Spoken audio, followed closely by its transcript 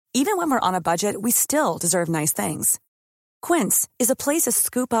Even when we're on a budget, we still deserve nice things. Quince is a place to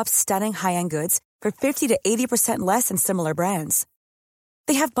scoop up stunning high-end goods for 50 to 80% less than similar brands.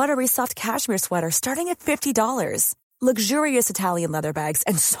 They have buttery soft cashmere sweaters starting at $50, luxurious Italian leather bags,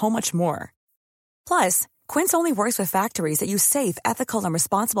 and so much more. Plus, Quince only works with factories that use safe, ethical, and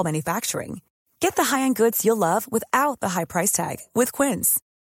responsible manufacturing. Get the high-end goods you'll love without the high price tag with Quince.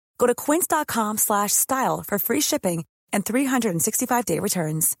 Go to quince.com/style for free shipping and 365-day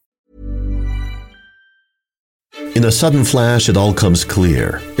returns. In a sudden flash, it all comes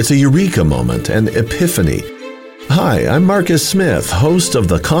clear. It's a eureka moment, an epiphany. Hi, I'm Marcus Smith, host of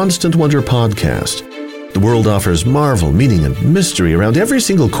the Constant Wonder podcast. The world offers marvel, meaning, and mystery around every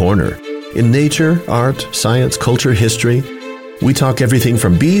single corner. In nature, art, science, culture, history, we talk everything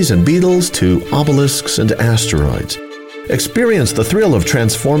from bees and beetles to obelisks and asteroids. Experience the thrill of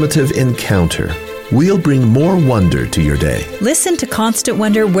transformative encounter. We'll bring more wonder to your day. Listen to Constant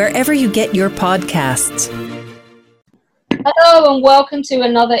Wonder wherever you get your podcasts. Hello and welcome to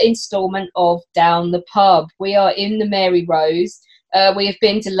another instalment of Down the Pub. We are in the Mary Rose. We have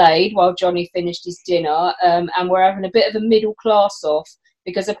been delayed while Johnny finished his dinner, and we're having a bit of a middle class off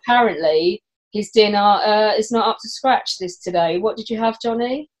because apparently his dinner is not up to scratch today. What did you have,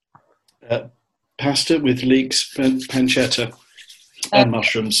 Johnny? Pasta with leeks, pancetta and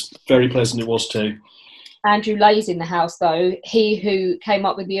mushrooms. Very pleasant it was too. Andrew Lay's in the house though. He who came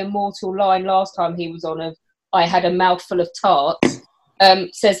up with the immortal line last time he was on of "I had a mouthful of tarts,"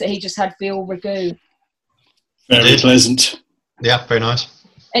 says that he just had veal ragu. Very pleasant. Yeah, very nice.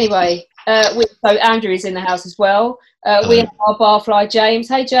 Anyway, so Andrew is in the house as well. We have our barfly James.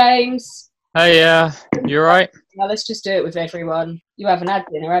 Hey James. Hey, you alright? Now let's just do it with everyone. You haven't had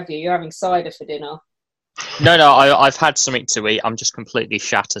dinner, have you? You're having cider for dinner. No, I've had something to eat. I'm just completely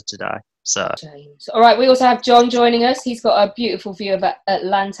shattered today. So. James. All right, we also have John joining us. He's got a beautiful view of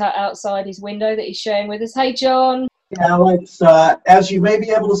Atlanta outside his window that he's sharing with us. Hey, John. Alex, as you may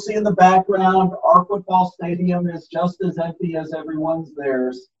be able to see in the background, our football stadium is just as empty as everyone's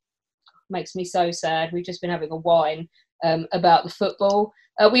theirs. Makes me so sad. We've just been having a whine about the football.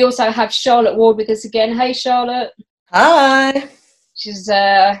 We also have Charlotte Ward with us again. Hey, Charlotte. Hi. She's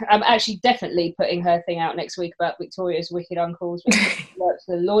I'm actually definitely putting her thing out next week about Victoria's Wicked Uncles. She works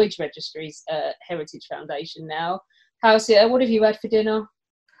for the Lloyd's Registry's Heritage Foundation now. How's it? What have you had for dinner?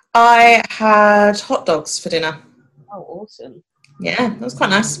 I had hot dogs for dinner. Oh, awesome. Yeah, that was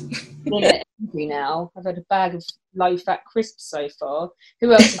quite nice. Angry now. I've had a bag of low-fat crisps so far.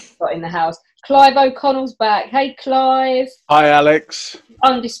 Who else have I got in the house? Clive O'Connell's back. Hey, Clive. Hi, Alex.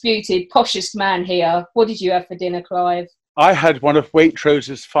 Undisputed, poshest man here. What did you have for dinner, Clive? I had one of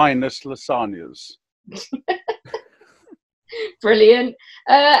Waitrose's finest lasagnas. Brilliant.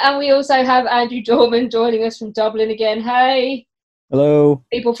 And we also have Andrew Dorman joining us from Dublin again. Hey. Hello.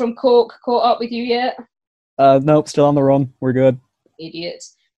 People from Cork caught up with you yet? Nope, still on the run. We're good.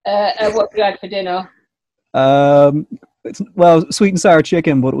 Idiots. What have you had for dinner? Sweet and sour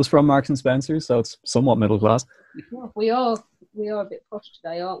chicken, but it was from Marks and Spencer, so it's somewhat middle class. Well, we are a bit posh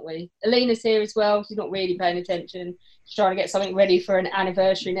today, aren't we? Alina's here as well. She's not really paying attention. She's trying to get something ready for an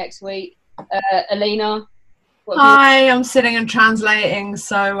anniversary next week. Alina? Hi, I'm sitting and translating.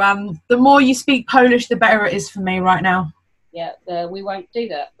 So the more you speak Polish, the better it is for me right now. Yeah, we won't do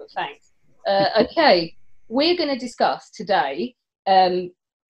that, but thanks. Okay, we're going to discuss today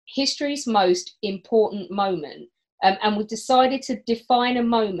history's most important moment. And we decided to define a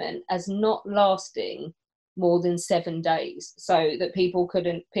moment as not lasting more than 7 days, so that people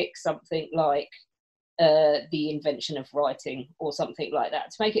couldn't pick something like the invention of writing or something like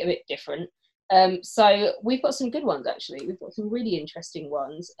that, to make it a bit different. So we've got some good ones, actually. We've got some really interesting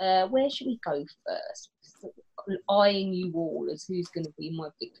ones. Where should we go first? Eyeing you all as who's going to be my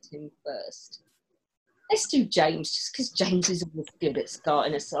victim first. Let's do James, just because James is always good at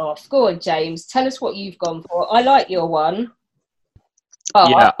starting us off. Go on, James. Tell us what you've gone for. I like your one.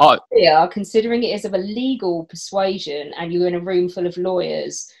 Yeah, considering it is of a legal persuasion and you're in a room full of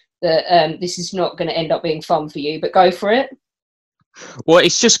lawyers, that this is not going to end up being fun for you, but go for it. Well,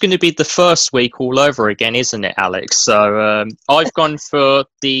 it's just going to be the first week all over again, isn't it, Alex? So I've gone for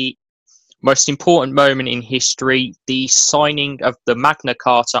the most important moment in history, the signing of the Magna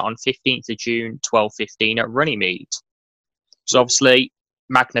Carta on 15th of June, 1215 at Runnymede. So obviously,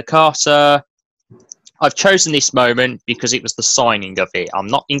 Magna Carta, I've chosen this moment because it was the signing of it. I'm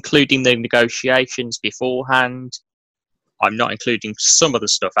not including the negotiations beforehand. I'm not including some of the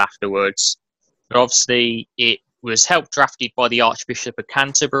stuff afterwards. But obviously, it was helped drafted by the Archbishop of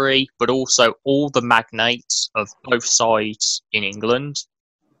Canterbury, but also all the magnates of both sides in England.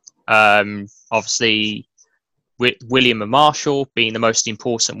 Obviously, with William of Marshall being the most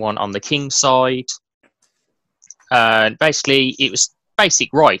important one on the king's side. And basically, it was basic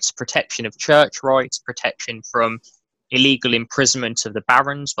rights, protection of church rights, protection from illegal imprisonment of the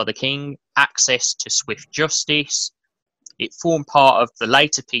barons by the king, access to swift justice. It formed part of the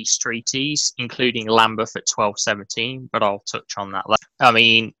later peace treaties, including Lambeth at 1217, but I'll touch on that later. I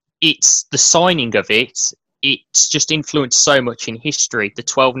mean, it's the signing of it, it's just influenced so much in history. The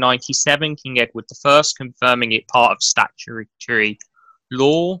 1297, King Edward I confirming it part of statutory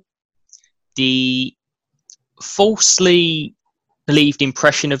law. The falsely believed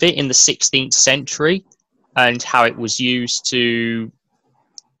impression of it in the 16th century and how it was used to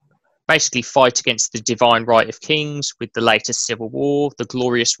basically fight against the divine right of kings with the latest civil war, the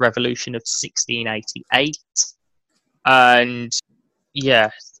Glorious Revolution of 1688. And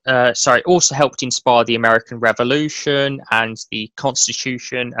it also helped inspire the American Revolution and the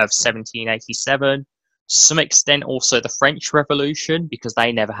Constitution of 1787. To some extent, also the French Revolution, because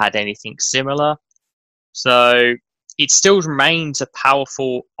they never had anything similar. So it still remains a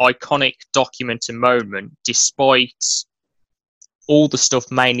powerful, iconic document and moment, despite all the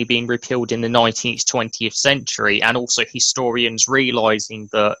stuff mainly being repealed in the 19th, 20th century, and also historians realising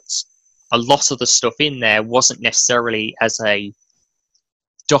that a lot of the stuff in there wasn't necessarily as a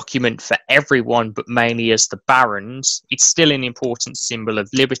document for everyone, but mainly as the barons. It's still an important symbol of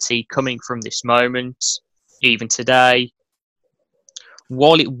liberty coming from this moment, even today.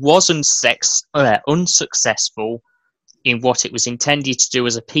 While it was unsuccessful in what it was intended to do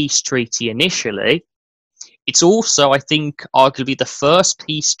as a peace treaty initially, it's also, I think, arguably the first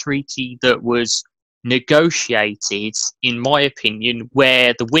peace treaty that was negotiated, in my opinion,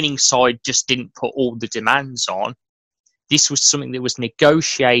 where the winning side just didn't put all the demands on. This was something that was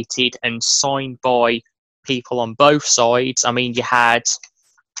negotiated and signed by people on both sides. I mean, you had,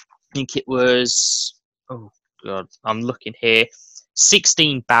 I think it was, oh God, I'm looking here,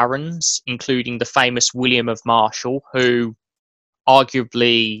 16 barons, including the famous William of Marshall, who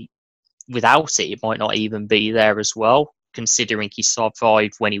arguably, without it might not even be there as well, considering he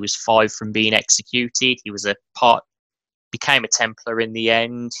survived when he was 5 from being executed. He was became a Templar in the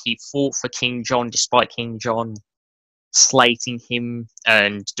end. He fought for King John, despite King John slating him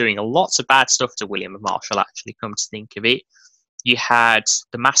and doing a lot of bad stuff to William of Marshall, actually, come to think of it. You had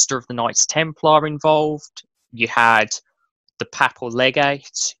the Master of the Knights Templar involved. You had the Papal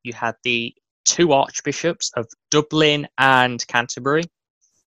Legate. You had the 2 archbishops of Dublin and Canterbury,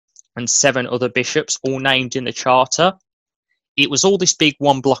 and 7 other bishops, all named in the charter. It was all this big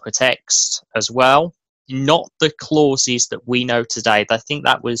one block of text as well, not the clauses that we know today. I think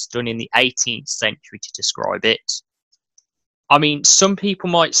that was done in the 18th century to describe it. I mean, some people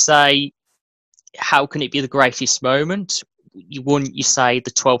might say, how can it be the greatest moment? Wouldn't you say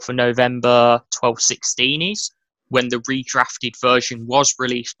the 12th of November 1216 is, when the redrafted version was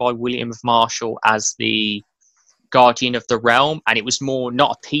released by William of Marshall as the guardian of the realm, and it was more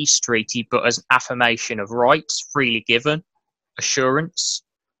not a peace treaty but as an affirmation of rights freely given, assurance,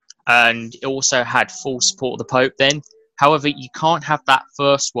 and it also had full support of the Pope then. However, you can't have that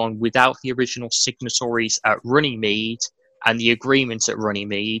first one without the original signatories at Runnymede and the agreement at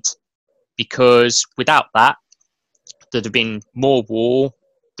Runnymede, because without that there'd have been more war,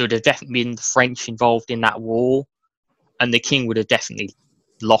 there'd have definitely been the French involved in that war, and the king would have definitely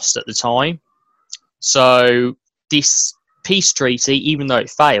lost at the time. So this peace treaty, even though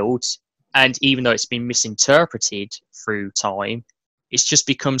it failed, and even though it's been misinterpreted through time, it's just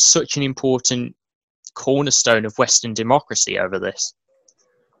become such an important cornerstone of Western democracy over this.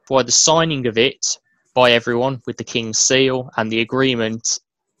 Why the signing of it by everyone with the King's seal and the agreement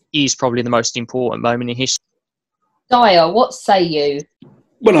is probably the most important moment in history. Dyer, what say you?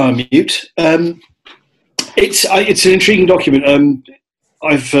 Well, I'm mute. It's an intriguing document.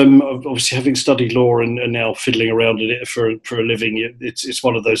 I've obviously, having studied law and now fiddling around in it for a living, it's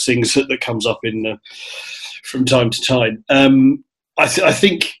one of those things that comes up in from time to time. I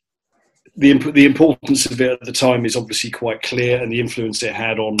think the importance of it at the time is obviously quite clear, and the influence it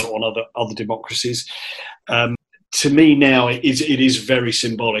had on other democracies. To me now, it is very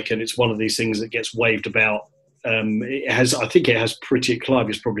symbolic, and it's one of these things that gets waved about. I think it has pretty.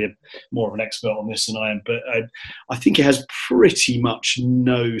 Clive is probably more of an expert on this than I am, but I think it has pretty much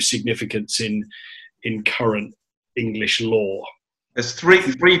no significance in current English law. There's three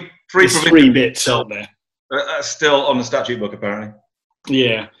bits, aren't there? Still on the statute book, apparently.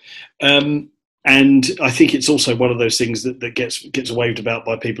 Yeah, and I think it's also one of those things that gets waved about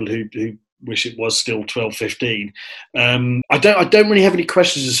by people who wish it was still 1215. I don't really have any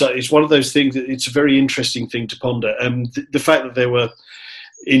questions. It's one of those things that it's a very interesting thing to ponder. The fact that there were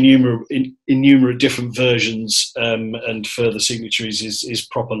innumerate different versions and further signatories is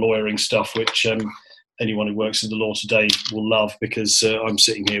proper lawyering stuff, which anyone who works in the law today will love, because I'm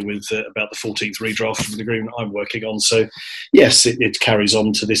sitting here with about the 14th redraft of an agreement I'm working on. So, yes, it carries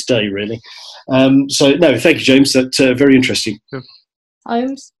on to this day, really. So, no, thank you, James. That's very interesting.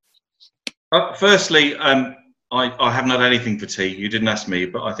 Holmes? Firstly, I haven't had anything for tea. You didn't ask me,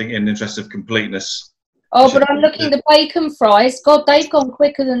 but I think in the interest of completeness... Oh, but I'm looking at the bacon fries. God, they've gone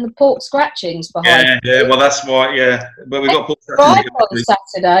quicker than the pork scratchings behind. Yeah, well, that's why, yeah. But we've got pork scratchings on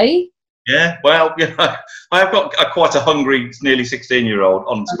Saturday. Yeah, well, I have got quite a hungry, nearly 16-year-old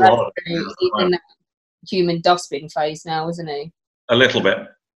on school holiday. He's in that human dustbin phase now, isn't he? A little bit.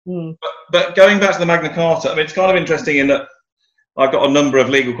 Mm. But going back to the Magna Carta, I mean, it's kind of interesting in that I've got a number of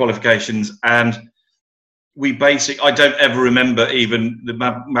legal qualifications, and I don't ever remember even the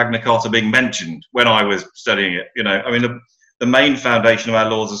Magna Carta being mentioned when I was studying it. I mean, the main foundation of our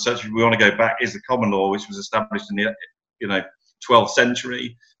laws as such, if we want to go back, is the common law, which was established in the 12th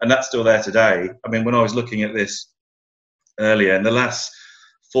century, and that's still there today. I mean, when I was looking at this earlier, in the last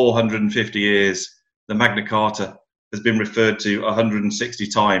 450 years, the Magna Carta has been referred to 160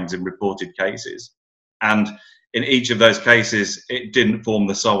 times in reported cases, and in each of those cases, it didn't form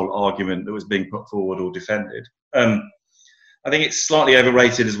the sole argument that was being put forward or defended. I think it's slightly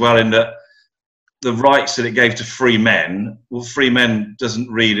overrated as well in that the rights that it gave to free men, well, free men doesn't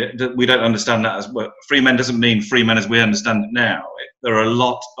read it. We don't understand that as well. Free men doesn't mean free men as we understand it now. There are a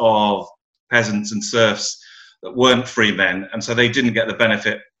lot of peasants and serfs that weren't free men, and so they didn't get the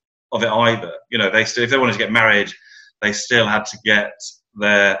benefit of it either. If they wanted to get married, they still had to get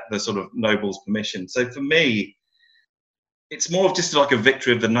the sort of nobles' permission. So for me, it's more of just like a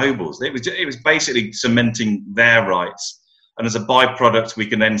victory of the nobles. It was basically cementing their rights, and as a byproduct, we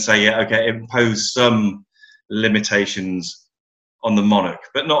can then say, impose some limitations on the monarch,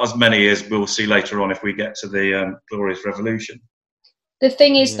 but not as many as we'll see later on if we get to the Glorious Revolution. The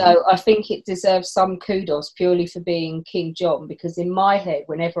thing is, though, I think it deserves some kudos purely for being King John, because in my head,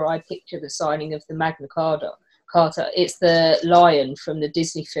 whenever I picture the signing of the Magna Carta, it's the lion from the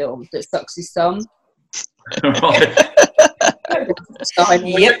Disney film that sucks his thumb. Yep.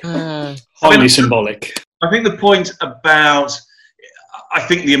 Highly symbolic. I think the point about, I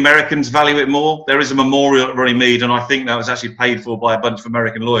think the Americans value it more. There is a memorial at Runnymede, and I think that was actually paid for by a bunch of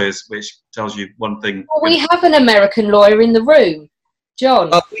American lawyers, which tells you one thing. Well, we have an American lawyer in the room,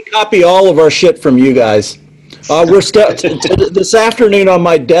 John. We copy all of our shit from you guys. This afternoon on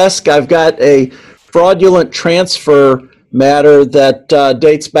my desk, I've got a fraudulent transfer matter that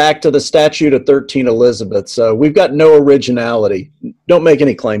dates back to the statute of 13 Elizabeth. So we've got no originality. Don't make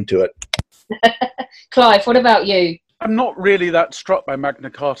any claim to it. Clive, what about you? I'm not really that struck by Magna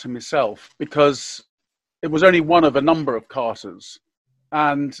Carta myself, because it was only one of a number of cartas.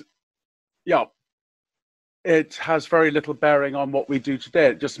 And yeah, it has very little bearing on what we do today.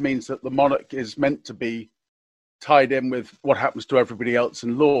 It just means that the monarch is meant to be tied in with what happens to everybody else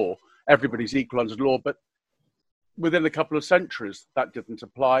in law. Everybody's equal under law, but within a couple of centuries, that didn't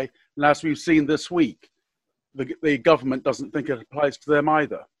apply. And as we've seen this week, the government doesn't think it applies to them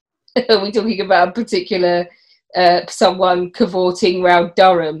either. Are we talking about a particular someone cavorting around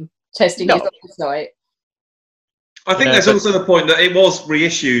Durham, testing his eyesight? I think there's also the point that it was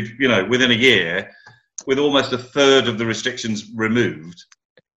reissued, within a year, with almost a third of the restrictions removed.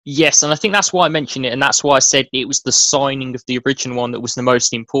 Yes, and I think that's why I mentioned it, and that's why I said it was the signing of the original one that was the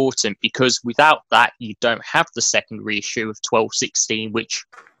most important, because without that, you don't have the second reissue of 1216, which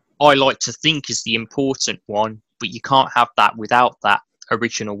I like to think is the important one, but you can't have that without that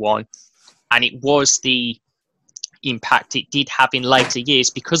original one. And it was the impact it did have in later years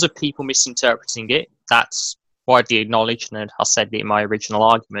because of people misinterpreting it. That's widely acknowledged, and I said it in my original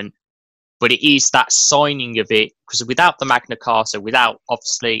argument. But it is that signing of it, because without the Magna Carta, without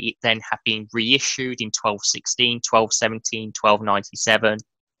obviously it then have been reissued in 1216, 1217, 1297,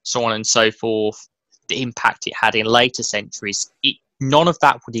 so on and so forth, the impact it had in later centuries, none of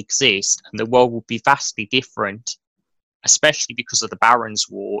that would exist, and the world would be vastly different, especially because of the Barons'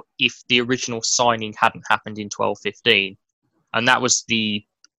 War, if the original signing hadn't happened in 1215. And that was the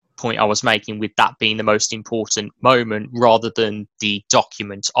point I was making, with that being the most important moment rather than the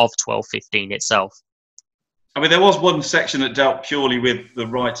document of 1215 itself. I mean, there was one section that dealt purely with the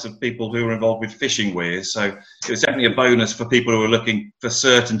rights of people who were involved with fishing weirs, so it was definitely a bonus for people who were looking for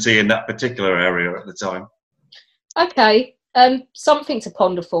certainty in that particular area at the time. Okay, something to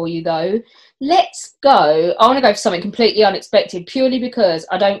ponder for you though. Let's go. I want to go for something completely unexpected, purely because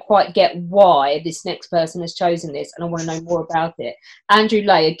I don't quite get why this next person has chosen this, and I want to know more about it. Andrew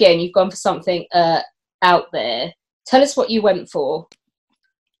Lay, again, you've gone for something out there. Tell us what you went for.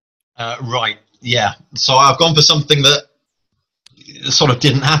 Right, yeah. So I've gone for something that sort of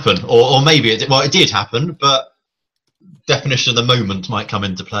didn't happen, or maybe it did happen, but definition of the moment might come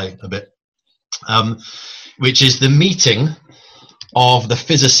into play a bit, which is the meeting of the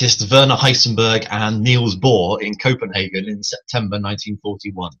physicists Werner Heisenberg and Niels Bohr in Copenhagen in September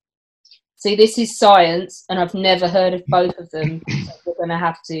 1941. See, this is science, and I've never heard of both of them. So we're going to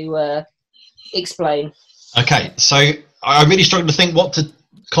have to explain. Okay, so I really struggled to think what to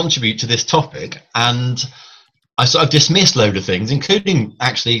contribute to this topic, and I sort of dismissed a load of things, including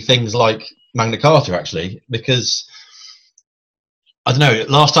actually things like Magna Carta, actually, because I don't know,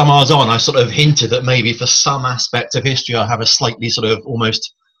 last time I was on, I sort of hinted that maybe for some aspect of history I have a slightly sort of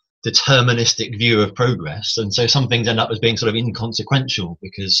almost deterministic view of progress, and so some things end up as being sort of inconsequential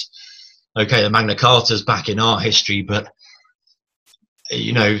because, okay, the Magna Carta's back in our history, but,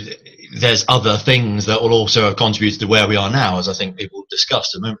 you know, there's other things that will also have contributed to where we are now, as I think people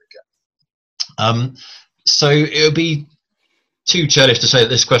discussed a moment ago. So it would be too churlish to say that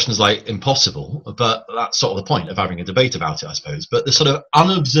this question is like impossible, but that's sort of the point of having a debate about it, I suppose. But the sort of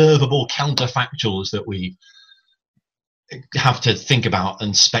unobservable counterfactuals that we have to think about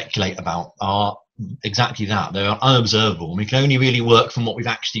and speculate about are exactly that. They are unobservable, and we can only really work from what we've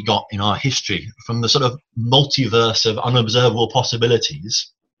actually got in our history, from the sort of multiverse of unobservable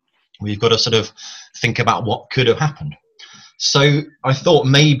possibilities. We've got to sort of think about what could have happened. So I thought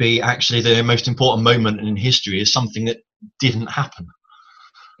maybe actually the most important moment in history is something that didn't happen.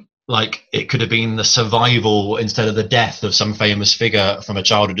 Like it could have been the survival instead of the death of some famous figure from a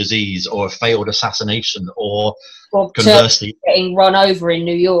childhood disease, or a failed assassination, or conversely getting run over in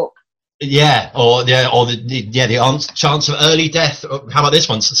New York. The chance of early death. How about this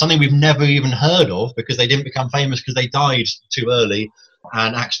one? Something we've never even heard of because they didn't become famous because they died too early,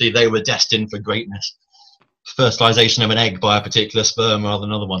 and actually they were destined for greatness. Fertilization of an egg by a particular sperm rather than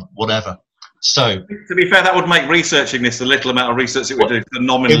another one, whatever. So, to be fair, that would make researching this, the little amount of research it would do,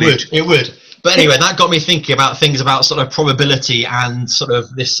 phenomenally. It would. But anyway, that got me thinking about things about sort of probability and sort of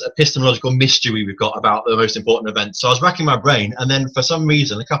this epistemological mystery we've got about the most important events. So I was racking my brain, and then for some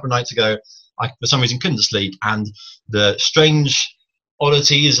reason, a couple of nights ago, I for some reason couldn't sleep, and the strange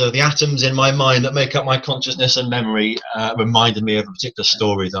oddities of the atoms in my mind that make up my consciousness and memory reminded me of a particular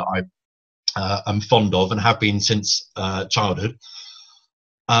story that I am fond of and have been since childhood.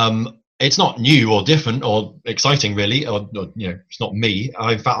 It's not new or different or exciting, really, or you know, it's not me.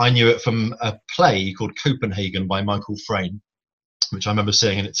 In fact, I knew it from a play called Copenhagen by Michael Frayn, which I remember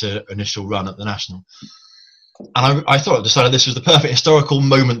seeing in its initial run at the National. And I thought, I decided this was the perfect historical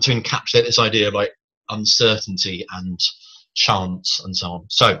moment to encapsulate this idea of like uncertainty and chance and so on.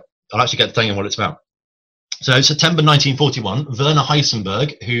 So I'll actually get to telling you what it's about. So September 1941, Werner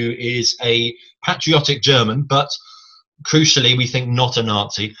Heisenberg, who is a patriotic German, but crucially, we think not a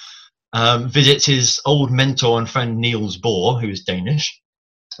Nazi, visits his old mentor and friend Niels Bohr, who is Danish.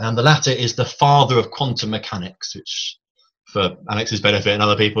 And the latter is the father of quantum mechanics, which, for Alex's benefit and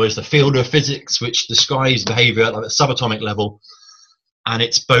other people, is the field of physics which describes behavior at the subatomic level. And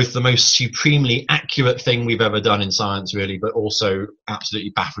it's both the most supremely accurate thing we've ever done in science, really, but also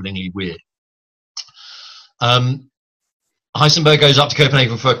absolutely bafflingly weird. Heisenberg goes up to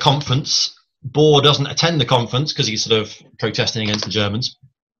Copenhagen for a conference. Bohr doesn't attend the conference because he's sort of protesting against the Germans.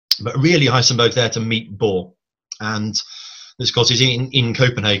 But really, Heisenberg's there to meet Bohr. And this, of course, is in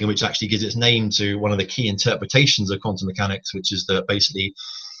Copenhagen, which actually gives its name to one of the key interpretations of quantum mechanics, which is that basically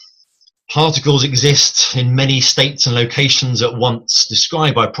particles exist in many states and locations at once,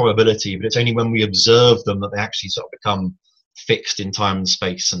 described by probability, but it's only when we observe them that they actually sort of become fixed in time and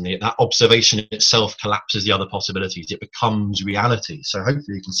space, and that observation itself collapses the other possibilities. It becomes reality. So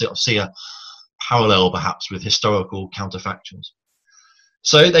hopefully you can sort of see a parallel perhaps with historical counterfactuals.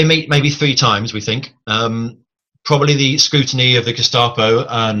 So they meet maybe 3 times, we think. Probably the scrutiny of the Gestapo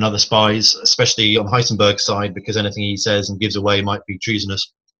and other spies, especially on Heisenberg's side, because anything he says and gives away might be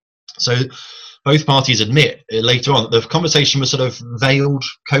treasonous. So both parties admit later on that the conversation was sort of veiled,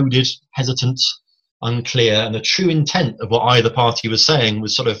 coded, hesitant, unclear, and the true intent of what either party was saying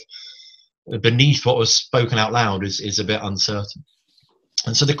was sort of beneath what was spoken out loud is a bit uncertain.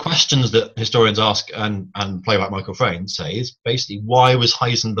 And so the questions that historians ask and playwright Michael Frayn say is basically, why was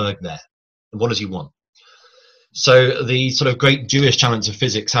Heisenberg there? And what does he want? So the sort of great Jewish challenge of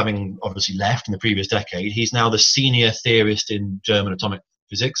physics having obviously left in the previous decade, he's now the senior theorist in German atomic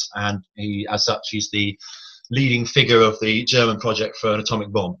physics, and he, as such, he's the leading figure of the German project for an atomic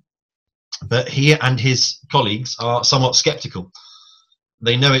bomb. But he and his colleagues are somewhat skeptical.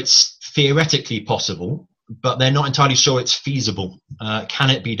 They know it's theoretically possible, but they're not entirely sure it's feasible. Can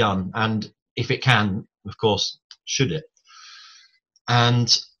it be done? And if it can, of course, should it?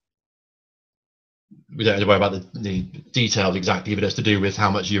 And we don't have to worry about the details exactly, but it's to do with how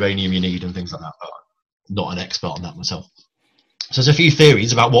much uranium you need and things like that. But I'm not an expert on that myself. So there's a few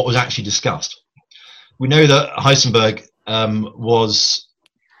theories about what was actually discussed. We know that Heisenberg was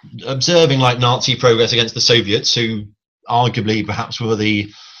observing like Nazi progress against the Soviets, who arguably perhaps were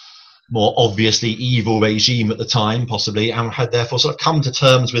the more obviously evil regime at the time, possibly, and had therefore sort of come to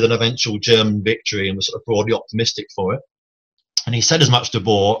terms with an eventual German victory and was sort of broadly optimistic for it. And he said as much to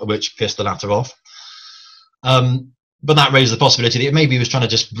Bohr, which pissed the latter off. But that raised the possibility that maybe he was trying to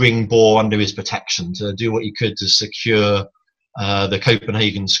just bring Bohr under his protection, to do what he could to secure the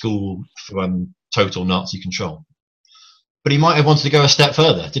Copenhagen school from total Nazi control. But he might have wanted to go a step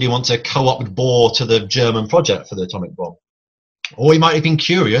further. Did he want to co-opt Bohr to the German project for the atomic bomb? Or he might have been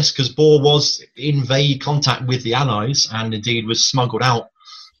curious because Bohr was in vague contact with the Allies and indeed was smuggled out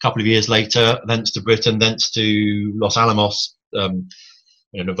a couple of years later, thence to Britain, thence to Los Alamos in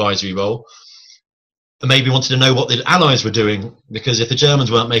an advisory role. And maybe wanted to know what the Allies were doing, because if the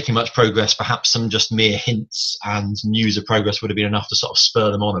Germans weren't making much progress, perhaps some just mere hints and news of progress would have been enough to sort of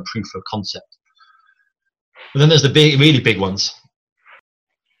spur them on a proof of concept. But then there's the big, really big ones.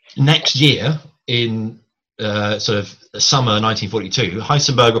 Next year, in sort of summer 1942,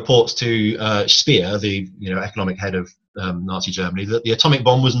 Heisenberg reports to Speer, the economic head of Nazi Germany, that the atomic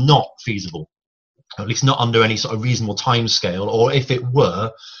bomb was not feasible, at least not under any sort of reasonable time scale, or if it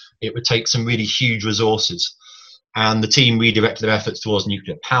were, it would take some really huge resources. And the team redirected their efforts towards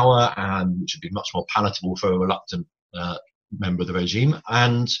nuclear power, and which would be much more palatable for a reluctant member of the regime.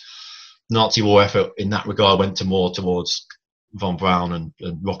 And Nazi war effort in that regard went more towards von Braun and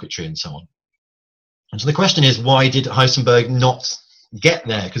rocketry and so on. And so the question is, why did Heisenberg not get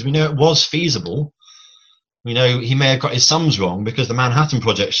there? Because we know it was feasible. We know he may have got his sums wrong because the Manhattan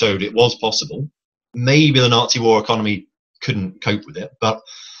Project showed it was possible. Maybe the Nazi war economy couldn't cope with it, but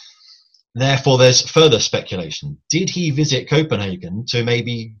therefore there's further speculation. Did he visit Copenhagen to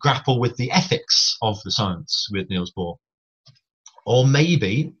maybe grapple with the ethics of the science with Niels Bohr? Or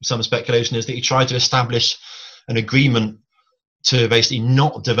maybe some speculation is that he tried to establish an agreement to basically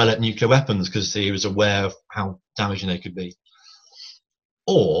not develop nuclear weapons because he was aware of how damaging they could be.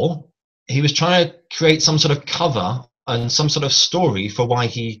 Or he was trying to create some sort of cover and some sort of story for why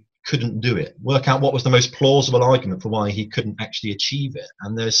he couldn't do it, work out what was the most plausible argument for why he couldn't actually achieve it.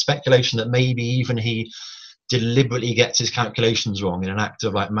 And there's speculation that maybe even he deliberately gets his calculations wrong in an act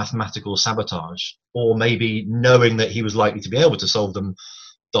of like mathematical sabotage, or maybe knowing that he was likely to be able to solve them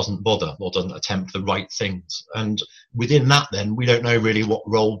doesn't bother or doesn't attempt the right things. And within that, then, we don't know really what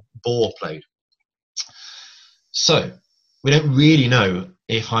role Bohr played. So we don't really know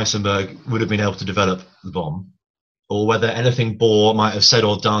if Heisenberg would have been able to develop the bomb, or whether anything Bohr might have said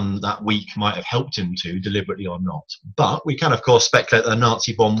or done that week might have helped him to, deliberately or not. But we can, of course, speculate that a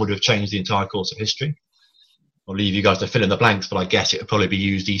Nazi bomb would have changed the entire course of history. I'll leave you guys to fill in the blanks, but I guess it would probably be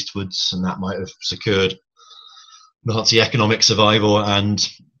used eastwards, and that might have secured Nazi economic survival and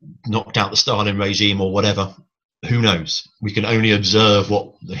knocked out the Stalin regime or whatever. Who knows? We can only observe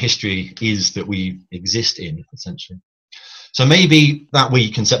what the history is that we exist in, essentially. So maybe that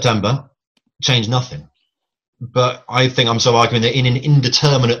week in September changed nothing. But I think I'm so arguing that in an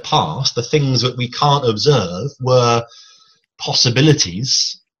indeterminate past, the things that we can't observe were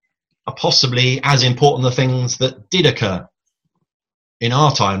possibilities, are possibly as important the things that did occur in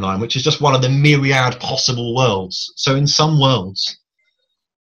our timeline, which is just one of the myriad possible worlds. So in some worlds,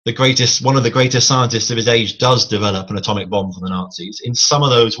 one of the greatest scientists of his age does develop an atomic bomb for the Nazis. In some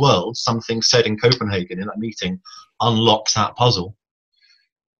of those worlds, something said in Copenhagen in that meeting unlocks that puzzle.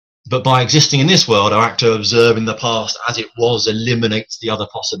 But by existing in this world, our act of observing the past as it was eliminates the other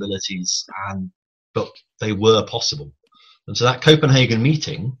possibilities, but they were possible. And so that Copenhagen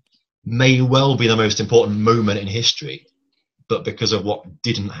meeting may well be the most important moment in history, but because of what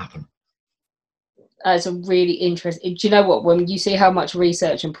didn't happen. That's a really interesting. Do you know what? When you see how much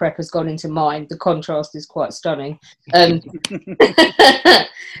research and prep has gone into mine, the contrast is quite stunning.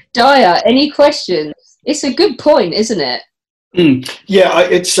 Daya, any questions? It's a good point, isn't it? Yeah,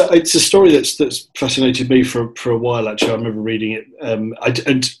 it's a story that's fascinated me for a while. Actually, I remember reading it,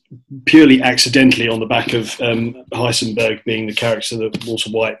 and purely accidentally on the back of Heisenberg being the character that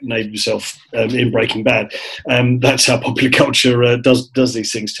Walter White named himself in Breaking Bad. That's how popular culture does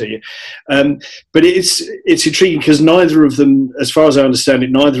these things to you. But it's intriguing because neither of them, as far as I understand it,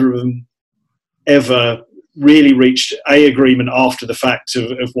 neither of them ever really reached agreement after the fact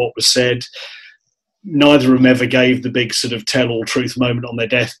of what was said. Neither of them ever gave the big sort of tell-all truth moment on their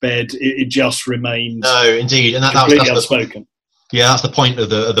deathbed. It just remained indeed, and completely unspoken. That's the point of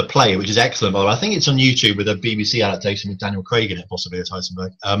the play, which is excellent. By the way, I think it's on YouTube with a BBC adaptation with Daniel Craig in it, possibly as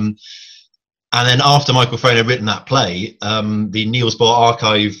Heisenberg. And then after Michael Frayn had written that play, the Niels Bohr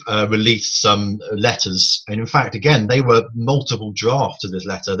Archive released some letters. And in fact, again, they were multiple drafts of this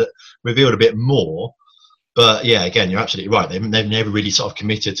letter that revealed a bit more. But yeah, again, you're absolutely right. They've never really sort of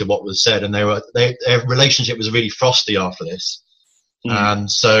committed to what was said. And their relationship was really frosty after this. And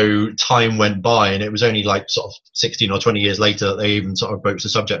so time went by, and it was only like sort of 16 or 20 years later that they even sort of broached the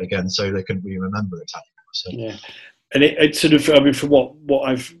subject again. So they couldn't really remember exactly what was said. Yeah. And it sort of, I mean, from what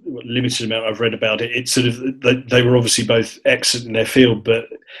I've limited amount I've read about it, it's sort of they were obviously both excellent in their field, but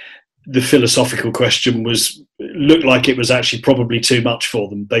the philosophical question looked like it was actually probably too much for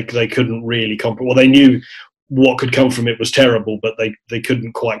them. They couldn't really comprehend. Well, they knew what could come from it was terrible, but they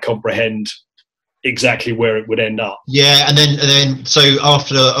couldn't quite comprehend exactly where it would end up. Yeah, and then so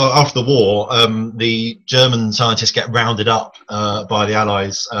after the war, the German scientists get rounded up by the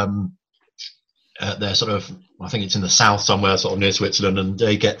Allies. They're sort of, I think it's in the south somewhere, sort of near Switzerland, and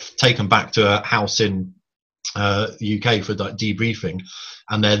they get taken back to a house in the UK for like debriefing,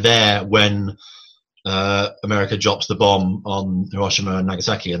 and they're there when America drops the bomb on Hiroshima and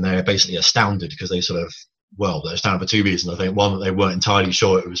Nagasaki, and they're basically astounded because they're astounded for two reasons. I think one, that they weren't entirely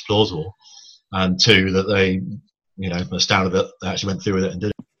sure it was plausible, and two, that they, astounded that they actually went through with it and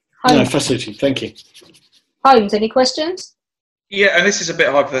did it. No, fascinating. Thank you. Holmes, any questions? Yeah, and this is a bit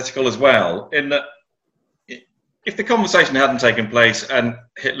hypothetical as well, in that if the conversation hadn't taken place and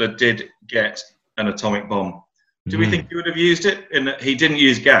Hitler did get an atomic bomb, do we think he would have used it? In that he didn't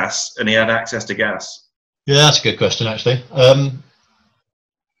use gas and he had access to gas? Yeah, that's a good question, actually. I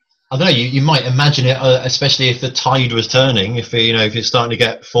don't know. You might imagine it, especially if the tide was turning. If it's starting to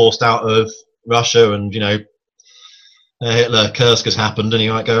get forced out of Russia, and Hitler Kursk has happened, and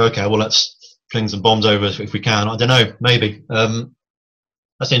you might go, okay, well, let's fling some bombs over if we can. I don't know. Maybe.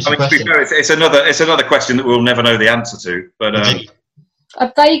 That's an interesting question. To be fair, it's another question that we'll never know the answer to. But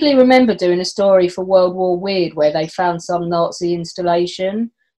I vaguely remember doing a story for World War Weird where they found some Nazi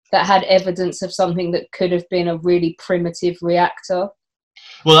installation that had evidence of something that could have been a really primitive reactor.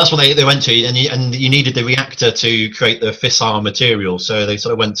 Well, that's what they went to, and you needed the reactor to create the fissile material, so they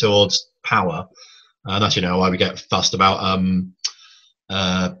sort of went towards power, and that's why we get fussed about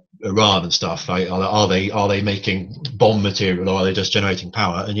Iran and stuff. Right? Are they making bomb material, or are they just generating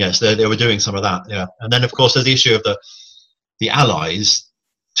power? And yes, they were doing some of that. Yeah, and then of course there's the issue of the Allies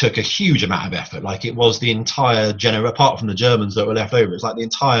took a huge amount of effort. Like it was the entire apart from the Germans that were left over, it's like the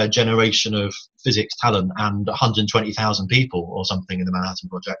entire generation of physics talent and 120,000 people or something in the Manhattan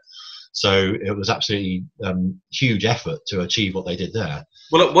Project. So it was absolutely huge effort to achieve what they did there.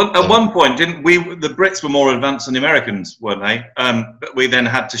 Well, at one point, didn't we? The Brits were more advanced than the Americans, weren't they? But we then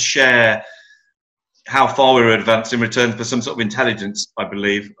had to share how far we were advanced in return for some sort of intelligence, I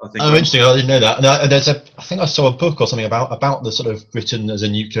believe. I think. Oh, interesting! I didn't know that. I think I saw a book or something about the sort of Britain as a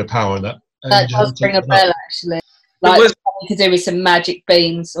nuclear power and that. That does ring a bell, actually. Like something to do with some magic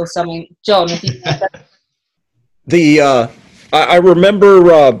beans or something. John, have you heard that? I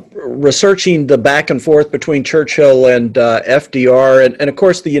remember researching the back and forth between Churchill and FDR, and of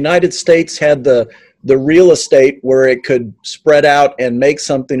course the United States had the real estate where it could spread out and make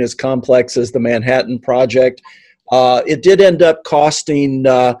something as complex as the Manhattan Project. It did end up costing,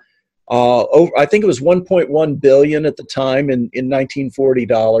 I think it was $1.1 billion at the time in 1940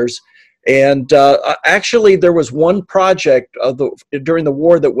 dollars. And actually, there was one project during the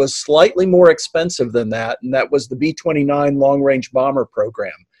war that was slightly more expensive than that, and that was the B-29 long-range bomber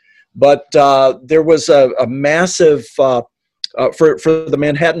program. But there was a massive, for the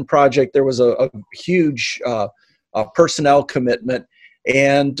Manhattan Project, there was a huge personnel commitment.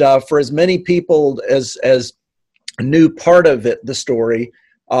 And for as many people as knew part of it, the story,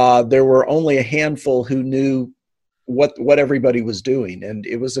 there were only a handful who knew what everybody was doing, and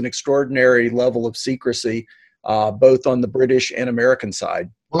it was an extraordinary level of secrecy, both on the British and American side.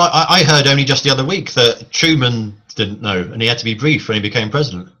 Well, I heard only just the other week that Truman didn't know, and he had to be briefed when he became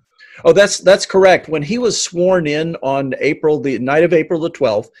president. Oh, that's correct. When he was sworn in on the night of April the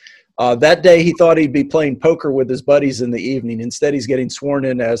 12th, that day he thought he'd be playing poker with his buddies in the evening. Instead, he's getting sworn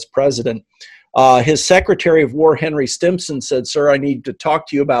in as president. His Secretary of War, Henry Stimson, said, "Sir, I need to talk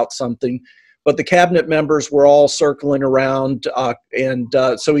to you about something." But the cabinet members were all circling around, and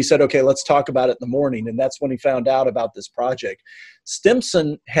so he said, okay, let's talk about it in the morning. And that's when he found out about this project.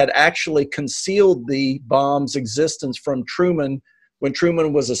 Stimson had actually concealed the bomb's existence from Truman when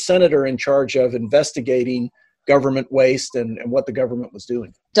Truman was a senator in charge of investigating government waste and what the government was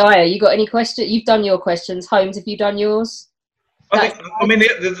doing. Dyer, you got any questions? You've done your questions. Holmes, have you done yours?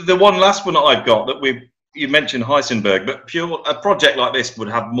 The one last one that I've got that you mentioned Heisenberg, but a project like this would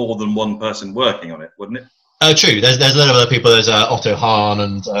have more than one person working on it, wouldn't it? True. There's a lot of other people. There's Otto Hahn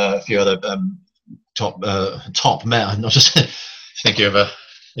and a few other top men. I'm not just thinking of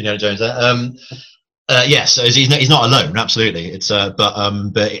Indiana Jones there. Yes, so he's not alone. Absolutely. It's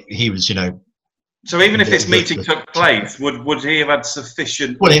but he was, So even if this meeting took place, would he have had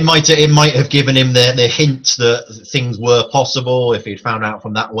sufficient? Well, it might have given him the hint that things were possible if he'd found out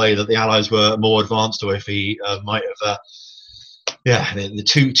from that way that the Allies were more advanced, or if he might have.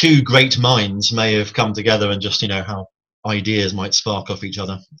 The two great minds may have come together and just how ideas might spark off each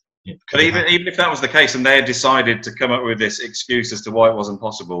other. But even if that was the case and they had decided to come up with this excuse as to why it wasn't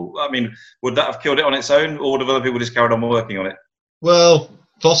possible, I mean, would that have killed it on its own, or would have other people just carried on working on it? Well,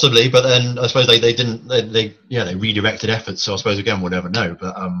 possibly, but then I suppose they didn't. They redirected efforts. So I suppose again we'll never know.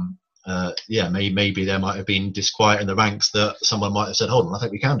 But maybe there might have been disquiet in the ranks that someone might have said, "Hold on, I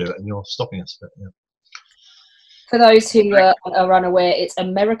think we can do it," and you're stopping us. But, For those who are unaware, it's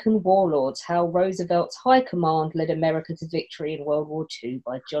American Warlords, How Roosevelt's High Command Led America to Victory in World War II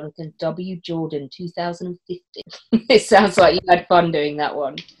by Jonathan W. Jordan, 2015. It sounds like you had fun doing that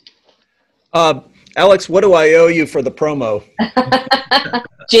one. Alex, what do I owe you for the promo?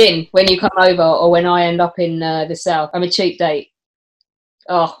 Gin, when you come over, or when I end up in the south. I'm a cheap date.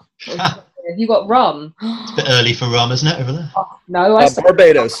 Oh, have you got rum? It's a bit early for rum, isn't it, over there? Oh, no, I started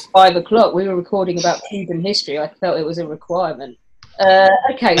Barbados. at 5 o'clock. We were recording about Cuban history. I felt it was a requirement.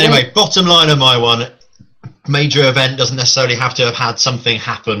 Okay. Anyway, bottom line of my one, major event doesn't necessarily have to have had something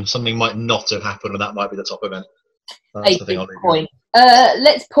happen. Something might not have happened, and that might be the top event. That's the thing I'll leave point.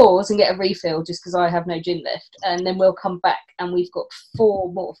 Let's pause and get a refill, just because I have no gin left, and then we'll come back, and we've got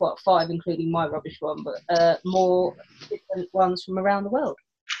 5, including my rubbish one, but more different ones from around the world.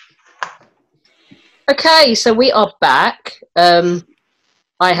 Okay, so we are back. I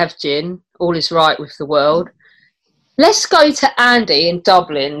have gin. All is right with the world. Let's go to Andy in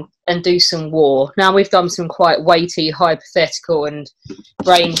Dublin and do some war. Now, we've done some quite weighty, hypothetical and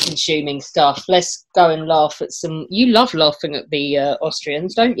brain-consuming stuff. Let's go and laugh at some... You love laughing at the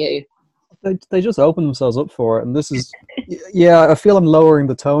Austrians, don't you? They just open themselves up for it. And this is... Yeah, I feel I'm lowering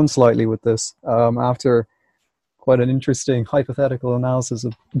the tone slightly with this after quite an interesting hypothetical analysis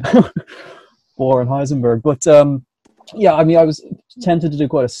of Bohr and Heisenberg. But, I was tempted to do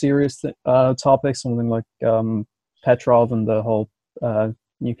quite a serious topic, something like Petrov and the whole...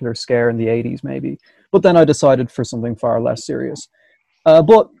 nuclear scare in the 80s maybe, but then I decided for something far less serious,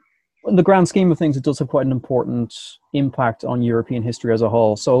 but in the grand scheme of things it does have quite an important impact on European history as a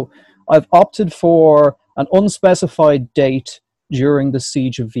whole. So I've opted for an unspecified date during the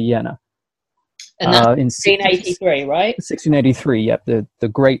siege of Vienna, and that's in 1683, right? 1683, yep, the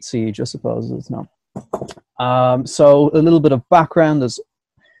Great Siege, I suppose it's not. So a little bit of background.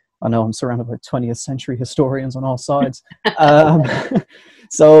 I know I'm surrounded by 20th century historians on all sides.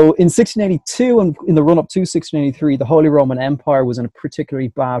 So in 1682, and in the run-up to 1683, the Holy Roman Empire was in a particularly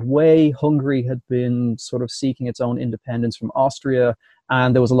bad way. Hungary had been sort of seeking its own independence from Austria,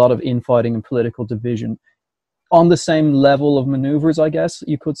 and there was a lot of infighting and political division. On the same level of maneuvers, I guess,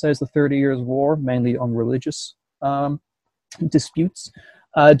 you could say, as the 30 Years' War, mainly on religious disputes.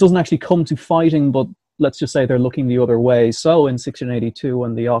 It doesn't actually come to fighting, but let's just say they're looking the other way. So in 1682,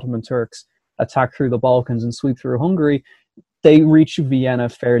 when the Ottoman Turks attack through the Balkans and sweep through Hungary, they reach Vienna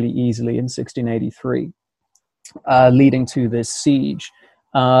fairly easily in 1683, leading to this siege.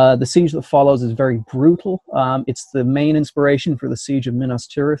 The siege that follows is very brutal. It's the main inspiration for the siege of Minas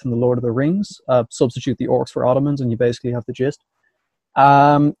Tirith in The Lord of the Rings. Substitute the orcs for Ottomans and you basically have the gist.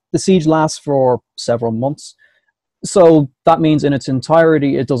 The siege lasts for several months. So that means in its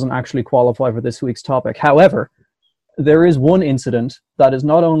entirety, it doesn't actually qualify for this week's topic. However, there is one incident that is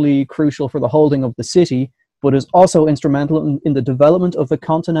not only crucial for the holding of the city, but is also instrumental in the development of the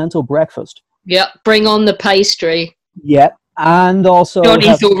continental breakfast. Yep, bring on the pastry. Yeah, and also...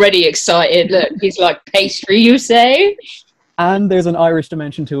 Johnny's already excited. Look, he's like, pastry, you say? And there's an Irish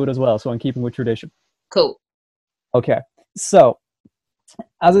dimension to it as well, so I'm keeping with tradition. Cool. Okay, so,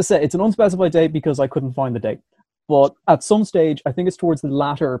 as I said, it's an unspecified date because I couldn't find the date. But at some stage, I think it's towards the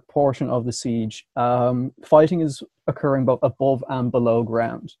latter portion of the siege, fighting is occurring both above and below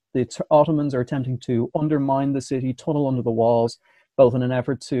ground. The Ottomans are attempting to undermine the city, tunnel under the walls, both in an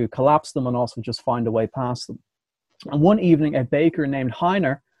effort to collapse them and also just find a way past them. And one evening, a baker named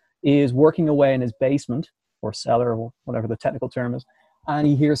Heiner is working away in his basement, or cellar, or whatever the technical term is, and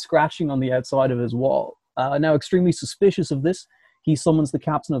he hears scratching on the outside of his wall. Now, extremely suspicious of this, he summons the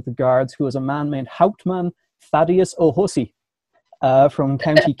captain of the guards, who is a man named Hauptmann Thaddeus O'Hussey from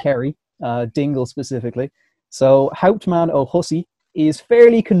County Kerry, Dingle specifically. So Hauptmann O'Hussey is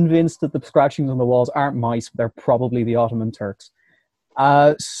fairly convinced that the scratchings on the walls aren't mice, they're probably the Ottoman Turks.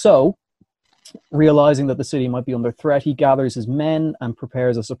 So realizing that the city might be under threat, he gathers his men and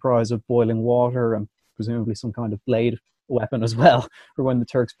prepares a surprise of boiling water and presumably some kind of blade weapon as well for when the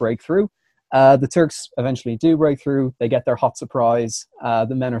Turks break through. The Turks eventually do break through. They get their hot surprise.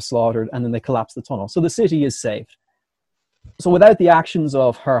 The men are slaughtered, and then they collapse the tunnel. So the city is saved. So without the actions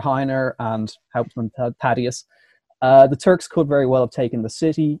of Herr Heiner and Hauptmann Thaddeus, the Turks could very well have taken the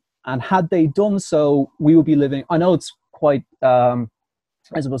city. And had they done so, we would be living... I know it's quite, I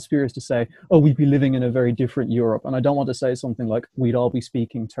suppose, spurious to say, oh, we'd be living in a very different Europe. And I don't want to say something like we'd all be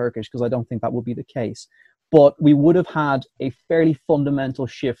speaking Turkish, because I don't think that would be the case. But we would have had a fairly fundamental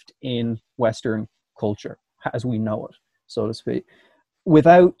shift in Western culture as we know it, so to speak.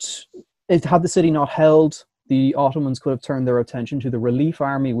 Without it, had the city not held, the Ottomans could have turned their attention to the relief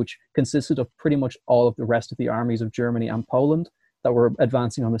army, which consisted of pretty much all of the rest of the armies of Germany and Poland that were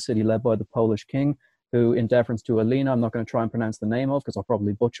advancing on the city, led by the Polish king, who, in deference to Alina, I'm not going to try and pronounce the name of because I'll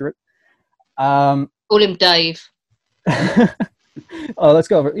probably butcher it. Call him Dave. Oh, let's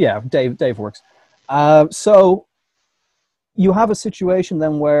go over. Yeah, Dave works. So you have a situation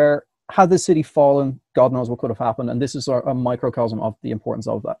then where, had the city fallen, God knows what could have happened, and this is a microcosm of the importance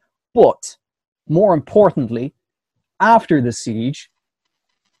of that. But more importantly, after the siege,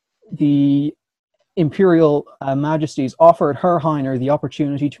 the imperial majesties offered Herr Heiner the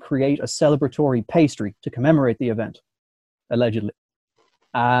opportunity to create a celebratory pastry to commemorate the event, allegedly.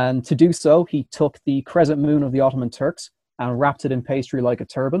 And to do so, he took the crescent moon of the Ottoman Turks and wrapped it in pastry like a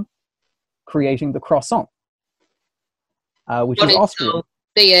turban, creating the croissant, which is Austrian.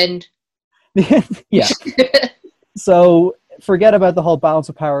 The end. Yeah. So forget about the whole balance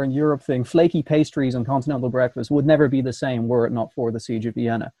of power in Europe thing. Flaky pastries and continental breakfast would never be the same were it not for the Siege of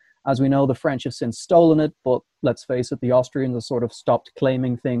Vienna. As we know, the French have since stolen it, but let's face it, the Austrians have sort of stopped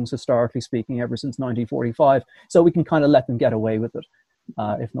claiming things, historically speaking, ever since 1945. So we can kind of let them get away with it,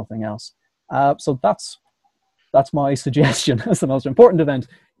 if nothing else. So that's my suggestion as the most important event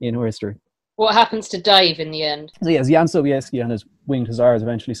in history. What happens to Dave in the end? So yes, Jan Sobieski and his winged hussars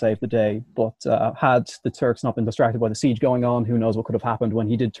eventually saved the day, but had the Turks not been distracted by the siege going on, who knows what could have happened when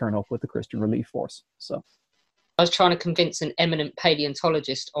he did turn up with the Christian relief force. So I was trying to convince an eminent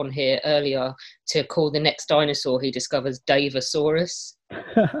paleontologist on here earlier to call the next dinosaur he discovers Davosaurus.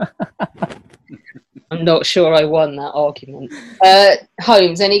 I'm not sure I won that argument.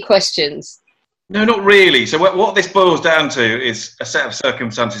 Holmes, any questions? No, not really. So what this boils down to is a set of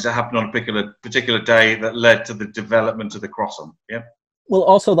circumstances that happened on a particular day that led to the development of the croissant. Yeah. Well,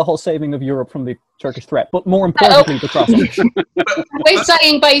 also the whole saving of Europe from the Turkish threat, but more importantly, the croissant. We're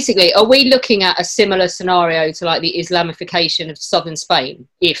saying basically, are we looking at a similar scenario to like the Islamification of southern Spain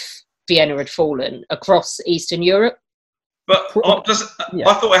if Vienna had fallen across Eastern Europe? But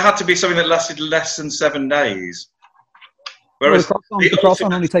I thought it had to be something that lasted less than 7 days. Whereas the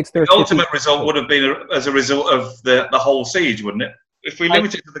only takes the ultimate result would have been as a result of the whole siege, wouldn't it? If we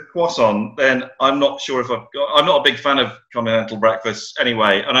limit it to the croissant, then I'm not sure if I'm not a big fan of continental breakfast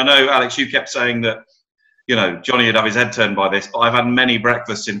anyway. And I know, Alex, you kept saying that, you know, Johnny would have his head turned by this, but I've had many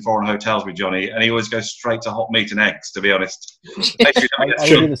breakfasts in foreign hotels with Johnny, and he always goes straight to hot meat and eggs, to be honest. I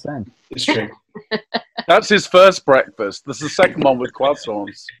do the same. It's true. That's his first breakfast. This is the second one with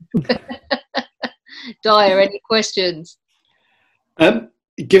croissants. Dyer, any questions?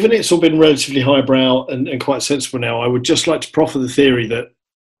 Given it's all been relatively highbrow and quite sensible now, I would just like to proffer the theory that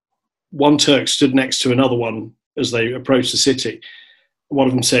one Turk stood next to another one as they approached the city. One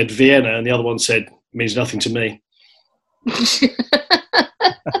of them said Vienna, and the other one said, means nothing to me.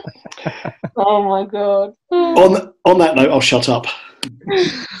 Oh my God. On that note, I'll shut up.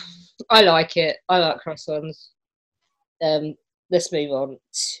 I like it. I like croissants. Let's move on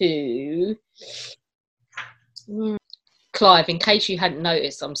to... Clive, in case you hadn't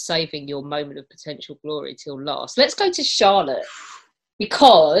noticed, I'm saving your moment of potential glory till last. Let's go to Charlotte,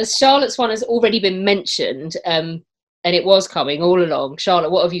 because Charlotte's one has already been mentioned, and it was coming all along. Charlotte,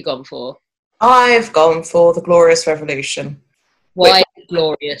 what have you gone for? I've gone for the Glorious Revolution. Why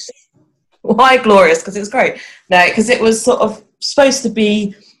glorious? Why glorious? Because it was great. No, because it was sort of supposed to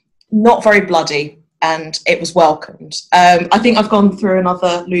be not very bloody, and it was welcomed. I think I've gone through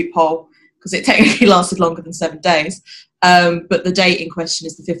another loophole, because it technically lasted longer than 7 days. But the date in question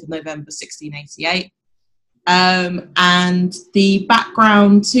is the 5th of November, 1688. And the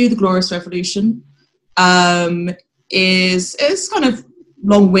background to the Glorious Revolution is kind of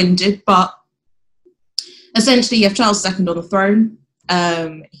long-winded, but essentially you have Charles II on the throne.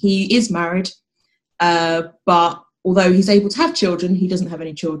 He is married, but although he's able to have children, he doesn't have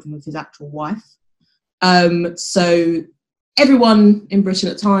any children with his actual wife. So everyone in Britain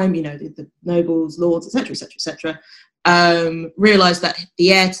at the time, you know, the nobles, lords, etc., etc., etc., realised that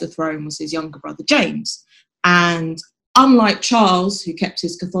the heir to the throne was his younger brother James. And unlike Charles, who kept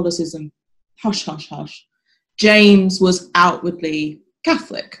his Catholicism hush, hush, hush, James was outwardly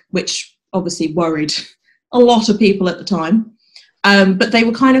Catholic, which obviously worried a lot of people at the time. But they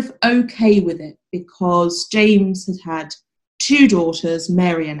were kind of okay with it because James had 2 daughters,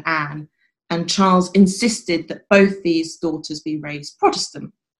 Mary and Anne, and Charles insisted that both these daughters be raised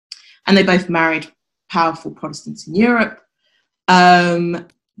Protestant. And they both married powerful Protestants in Europe.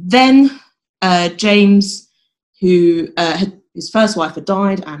 Then James, who his first wife had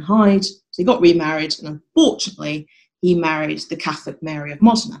died, Anne Hyde, so he got remarried, and unfortunately he married the Catholic Mary of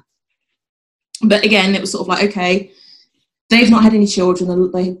Modena. But again, it was sort of like, okay, they've not had any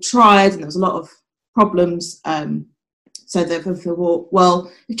children, they had tried, and there was a lot of problems. So they thought,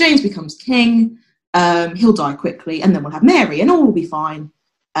 well, if James becomes king, he'll die quickly, and then we'll have Mary, and all will be fine.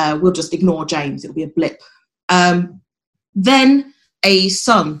 We'll just ignore James, it'll be a blip. Then a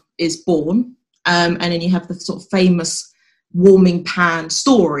son is born, and then you have the sort of famous warming pan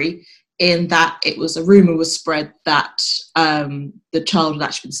story, in that it was a rumour was spread that the child had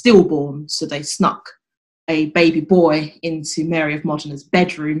actually been stillborn, so they snuck a baby boy into Mary of Modena's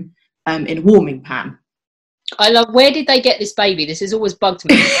bedroom in a warming pan. I love, where did they get this baby? This has always bugged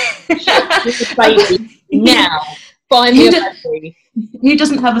me. This baby now. Find me a baby. He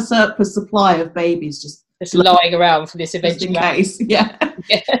doesn't have a surplus supply of babies just lying around for this eventuality. Yeah.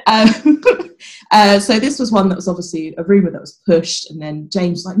 So this was one that was obviously a rumour that was pushed, and then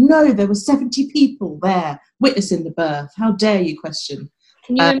James was like, no, there were 70 people there witnessing the birth. How dare you question?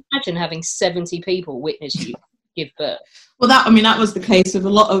 Can you imagine having 70 people witness you give birth? Well, that was the case with a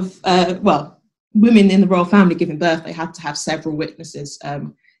lot of, women in the royal family giving birth. They had to have several witnesses.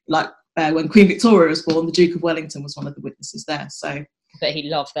 When Queen Victoria was born, the Duke of Wellington was one of the witnesses there. So, but he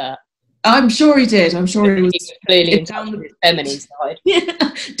loved that. I'm sure he did. I'm sure he was clearly in touch with his feminine side.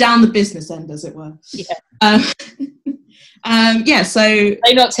 Down the business end, as it were. Yeah. So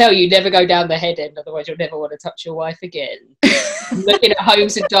they not tell you never go down the head end, otherwise you'll never want to touch your wife again. Looking at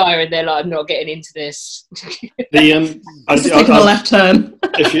Holmes and Dyer, and they're like, I'm not getting into this. Taking a left turn.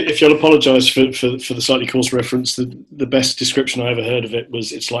 if you'll apologise for the slightly coarse reference, the best description I ever heard of it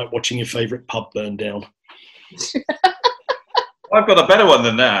was, it's like watching your favourite pub burn down. I've got a better one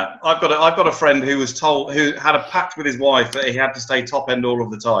than that. I've got a friend who had a pact with his wife that he had to stay top end all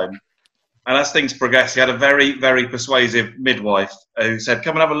of the time. And as things progressed, he had a very, very persuasive midwife who said,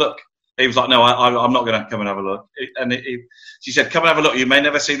 come and have a look. He was like, no, I'm not going to come and have a look. She said, come and have a look. You may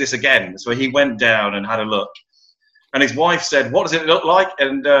never see this again. So he went down and had a look. And his wife said, what does it look like?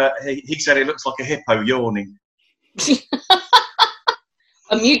 And he said, it looks like a hippo yawning.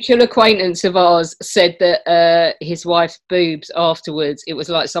 A mutual acquaintance of ours said that his wife's boobs afterwards, it was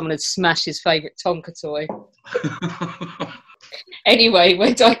like someone had smashed his favourite Tonka toy. Anyway,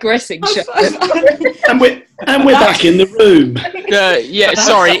 we're digressing. and we're back in the room.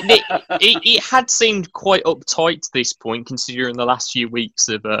 Sorry. It had seemed quite uptight to this point, considering the last few weeks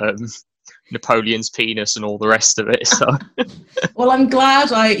of Napoleon's penis and all the rest of it. So, well, I'm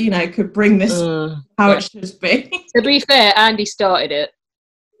glad I, could bring this how it should be. To be fair, Andy started it.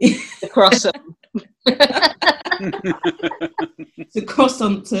 The croissant. The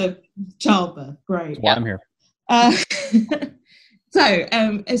croissant to childbirth. Great. That's why I'm here.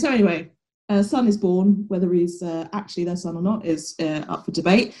 So anyway, a son is born. Whether he's actually their son or not is up for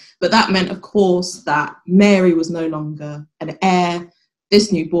debate. But that meant, of course, that Mary was no longer an heir.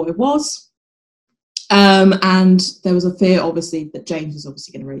 This new boy was. And there was a fear, obviously, that James was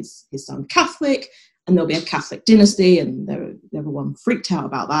obviously going to raise his son Catholic, and there'll be a Catholic dynasty, and everyone freaked out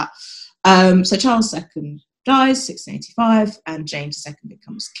about that. So Charles II dies, 1685, and James II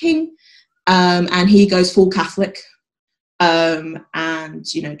becomes king, and he goes full Catholic, and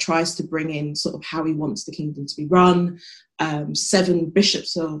tries to bring in sort of how he wants the kingdom to be run. 7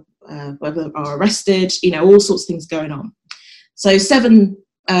 bishops are arrested, all sorts of things going on. So 7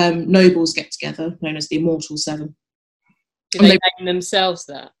 nobles get together, known as the Immortal Seven. Do they name themselves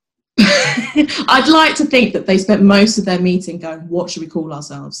that? I'd like to think that they spent most of their meeting going, what should we call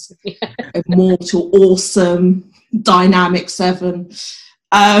ourselves? Immortal, awesome, dynamic 7.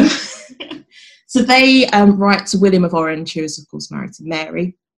 So they write to William of Orange, who is, of course, married to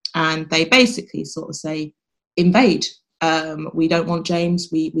Mary, and they basically sort of say, invade. We don't want James,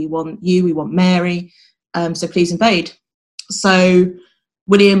 we want you, we want Mary, so please invade. So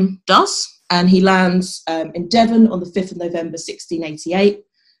William does, and he lands in Devon on the 5th of November, 1688.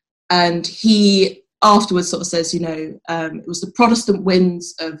 And he afterwards sort of says, it was the Protestant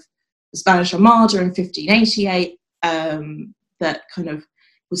winds of the Spanish Armada in 1588 that kind of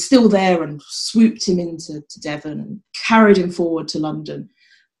was still there and swooped him into Devon and carried him forward to London.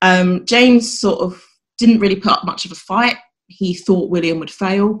 James sort of didn't really put up much of a fight. He thought William would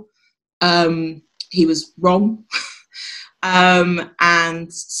fail. He was wrong.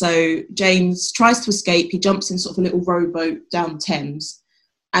 And so James tries to escape. He jumps in sort of a little rowboat down the Thames,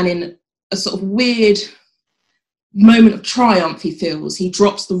 and in a sort of weird moment of triumph he feels, he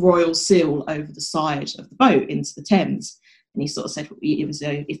drops the royal seal over the side of the boat into the Thames. And he sort of said, it was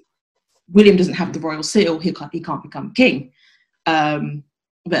if William doesn't have the royal seal, he can't become king.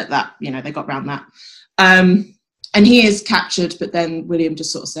 But that, they got around that. And he is captured, but then William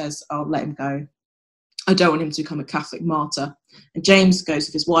just sort of says, I'll let him go. I don't want him to become a Catholic martyr. And James goes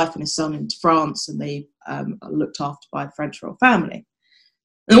with his wife and his son into France, and they are looked after by the French royal family.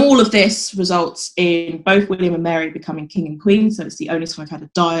 And all of this results in both William and Mary becoming king and queen. So it's the only time we've had a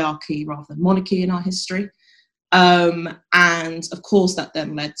diarchy rather than monarchy in our history. And of course, that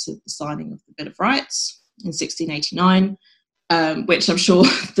then led to the signing of the Bill of Rights in 1689, which I'm sure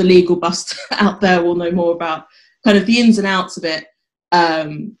the legal bust out there will know more about, kind of the ins and outs of it,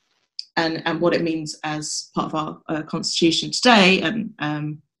 and what it means as part of our constitution today.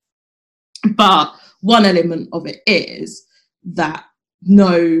 But one element of it is that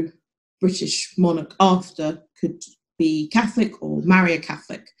no British monarch after could be Catholic or marry a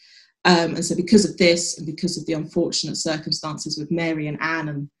Catholic. And so because of this, and because of the unfortunate circumstances with Mary and Anne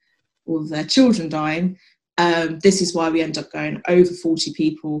and all of their children dying, this is why we end up going over 40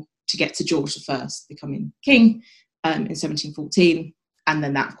 people to get to George I becoming king in 1714. And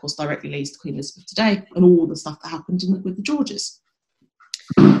then that, of course, directly leads to Queen Elizabeth today and all the stuff that happened with the Georges.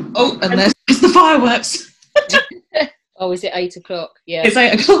 Oh, and there's the fireworks. Oh, is it 8 o'clock? Yeah. It's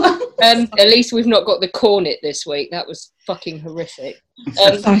 8 o'clock. At least we've not got the cornet this week. That was fucking horrific.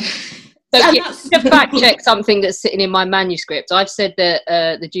 So to fact check something that's sitting in my manuscript, I've said that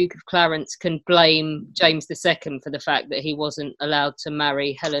the Duke of Clarence can blame James II for the fact that he wasn't allowed to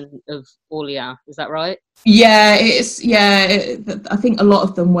marry Helen of Orleans. Is that right? Yeah, I think a lot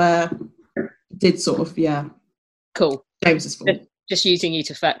of them did sort of, Cool. James's fault. Just using you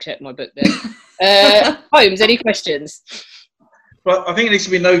to fact check my book there. Holmes, any questions? Well, I think it needs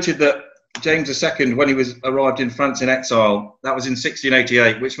to be noted that James II, when he arrived in France in exile, that was in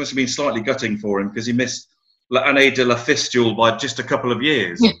 1688, which must have been slightly gutting for him because he missed l'année de la fistule by just a couple of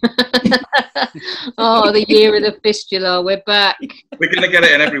years. Oh, the year of the fistula, we're back. We're going to get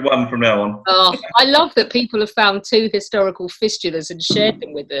it in every one from now on. Oh, I love that people have found 2 historical fistulas and shared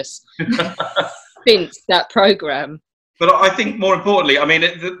them with us since that programme. But I think more importantly, I mean,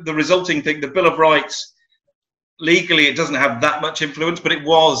 the resulting thing, the Bill of Rights, legally it doesn't have that much influence, but it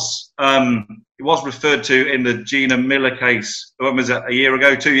was referred to in the Gina Miller case, when was it, a year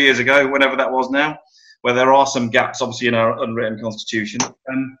ago, 2 years ago, whenever that was now, where there are some gaps, obviously, in our unwritten constitution.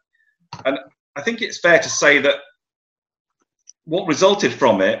 And I think it's fair to say that what resulted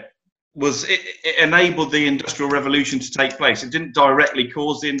from it was it enabled the Industrial Revolution to take place. It didn't directly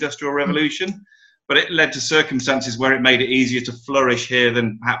cause the Industrial Revolution, but it led to circumstances where it made it easier to flourish here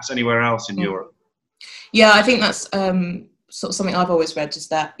than perhaps anywhere else in Europe. Yeah, I think that's sort of something I've always read, is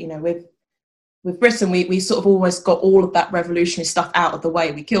that, with Britain, we sort of always got all of that revolutionary stuff out of the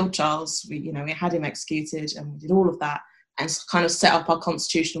way. We killed Charles, we had him executed, and we did all of that and kind of set up our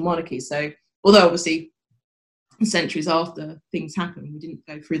constitutional monarchy. So although obviously centuries after things happened, we didn't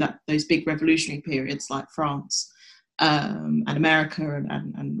go through those big revolutionary periods like France and America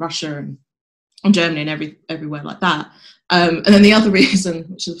and Russia and Germany and everywhere like that. And then the other reason,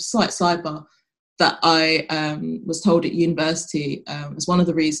 which is a slight sidebar, that I was told at university as one of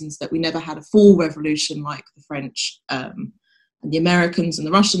the reasons that we never had a full revolution like the French and the Americans and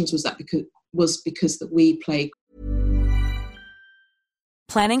the Russians was because that we played.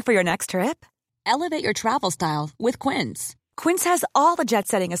 Planning for your next trip? Elevate your travel style with Quince. Quince has all the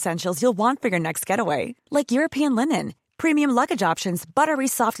jet-setting essentials you'll want for your next getaway, like European linen, premium luggage options, buttery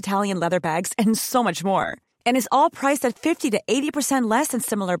soft Italian leather bags, and so much more. And is all priced at 50 to 80% less than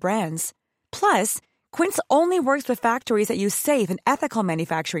similar brands. Plus, Quince only works with factories that use safe and ethical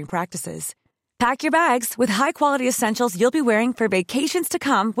manufacturing practices. Pack your bags with high-quality essentials you'll be wearing for vacations to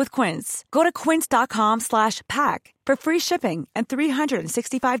come with Quince. Go to quince.com/pack for free shipping and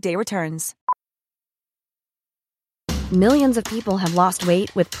 365-day returns. Millions of people have lost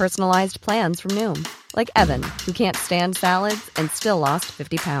weight with personalized plans from Noom. Like Evan, who can't stand salads and still lost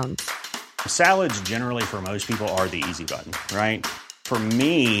 50 pounds. Salads generally for most people are the easy button, right? For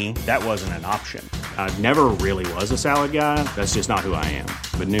me, that wasn't an option. I never really was a salad guy. That's just not who I am.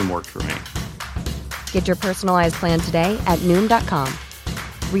 But Noom worked for me. Get your personalized plan today at Noom.com.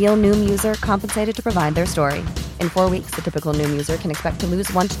 Real Noom user compensated to provide their story. In 4 weeks, the typical Noom user can expect to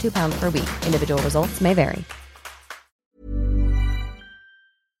lose 1 to 2 pounds per week. Individual results may vary.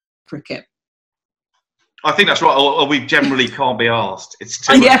 Cricket. I think that's right. Or we generally can't be asked. It's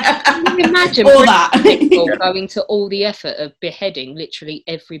too Can you imagine All that. people going to all the effort of beheading literally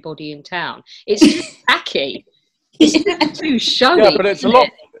everybody in town? It's too tacky. It's too showy. Yeah, but it's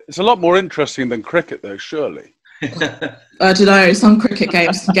a lot more interesting than cricket, though. Surely. I don't know. Some cricket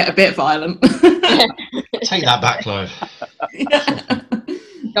games can get a bit violent. Take that back, Clive.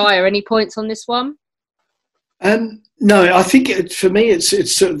 Dyer, any points on this one? No, I think for me, it's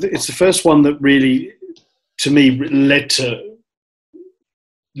the first one that really, to me, led to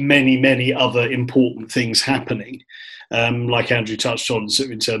many other important things happening, like Andrew touched on,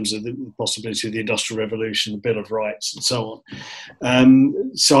 in terms of the possibility of the Industrial Revolution, the Bill of Rights, and so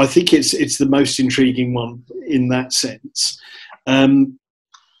on. So I think it's the most intriguing one in that sense.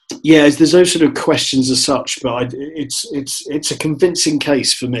 Yeah, there's no sort of questions as such, but it's a convincing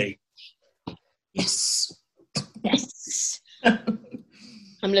case for me. Yes.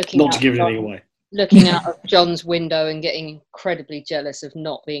 I'm looking not to give anything away. Looking out of John's window and getting incredibly jealous of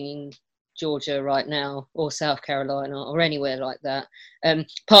not being in Georgia right now, or South Carolina, or anywhere like that.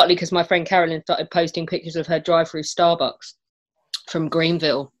 Partly because my friend Carolyn started posting pictures of her drive-through Starbucks from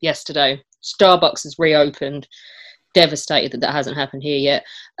Greenville yesterday. Starbucks has reopened. Devastated that hasn't happened here yet.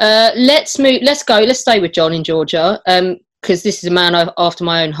 Let's stay with John in Georgia, because this is a man after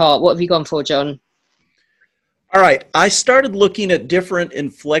my own heart. What have you gone for, John? All right. I started looking at different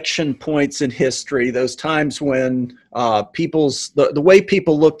inflection points in history, those times when the way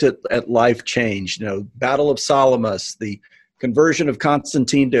people looked at life changed. You know, Battle of Salamis, the conversion of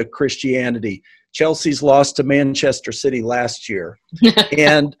Constantine to Christianity, Chelsea's loss to Manchester City last year.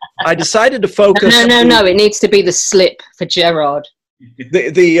 And I decided to focus... No, it needs to be the slip for Gerrard.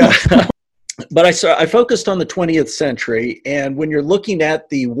 But I focused on the 20th century, and when you're looking at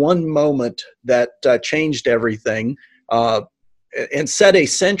the one moment that changed everything and set a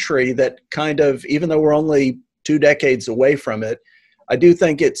century that kind of, even though we're only 2 decades away from it, I do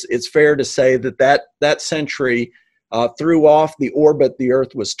think it's fair to say that century threw off the orbit the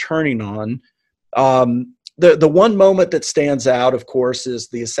Earth was turning on. The one moment that stands out, of course, is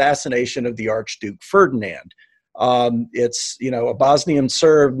the assassination of the Archduke Ferdinand. It's, a Bosnian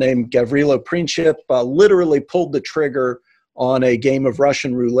Serb named Gavrilo Princip literally pulled the trigger on a game of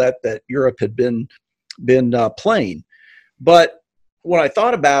Russian roulette that Europe had been playing. But when I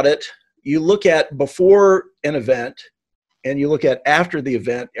thought about it, you look at before an event and you look at after the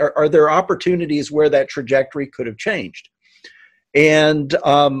event, are there opportunities where that trajectory could have changed? And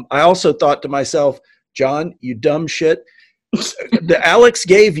I also thought to myself, John, you dumb shit. Alex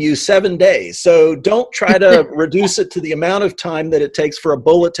gave you 7 days, so don't try to reduce it to the amount of time that it takes for a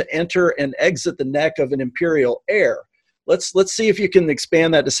bullet to enter and exit the neck of an imperial heir. Let's see if you can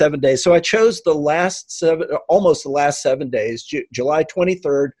expand that to 7 days. So I chose almost the last 7 days, July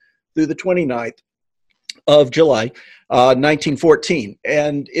 23rd through the 29th of July, 1914,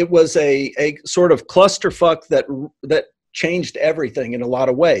 and it was a sort of clusterfuck that changed everything in a lot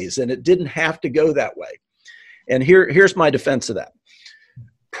of ways, and it didn't have to go that way. And here's my defense of that.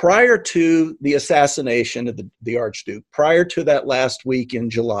 Prior to the assassination of the Archduke, prior to that last week in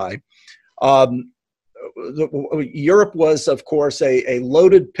July, Europe was, of course, a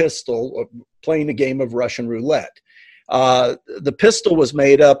loaded pistol playing a game of Russian roulette. The pistol was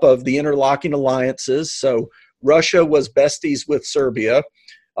made up of the interlocking alliances. So Russia was besties with Serbia.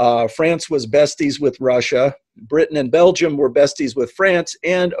 France was besties with Russia. Britain and Belgium were besties with France.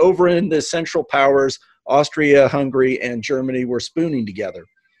 And over in the Central Powers, Austria, Hungary, and Germany were spooning together.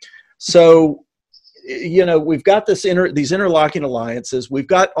 So, we've got these interlocking alliances. We've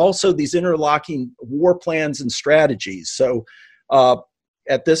got also these interlocking war plans and strategies. So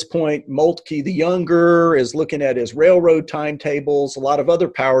at this point, Moltke the Younger is looking at his railroad timetables. A lot of other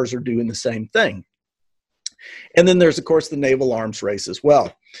powers are doing the same thing. And then there's, of course, the naval arms race as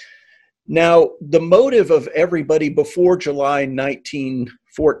well. Now, the motive of everybody before July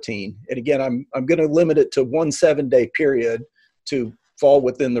 1914, and again, I'm going to limit it to 1 7-day period to fall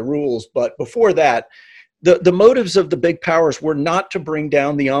within the rules, but before that, the motives of the big powers were not to bring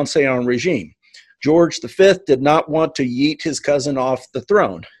down the Ancien regime. George V did not want to yeet his cousin off the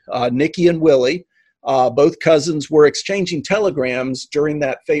throne. Nicky and Willie, both cousins, were exchanging telegrams during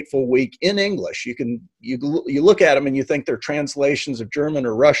that fateful week in English. You look at them and you think they're translations of German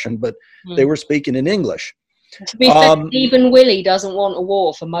or Russian, but they were speaking in English. To be fair, even Willie doesn't want a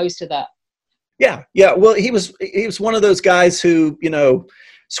war for most of that. Yeah. Well, he was one of those guys who,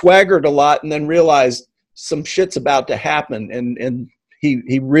 swaggered a lot and then realized some shit's about to happen, and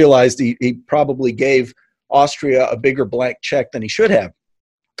he realized he probably gave Austria a bigger blank check than he should have.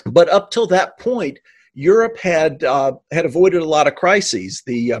 But up till that point, Europe had avoided a lot of crises: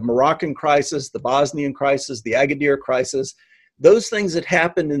 the Moroccan crisis, the Bosnian crisis, the Agadir crisis. Those things had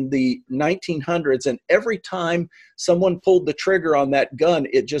happened in the 1900s, and every time someone pulled the trigger on that gun,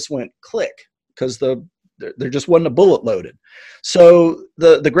 it just went click, because there just wasn't a bullet loaded. So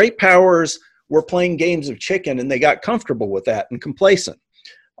the great powers were playing games of chicken, and they got comfortable with that and complacent.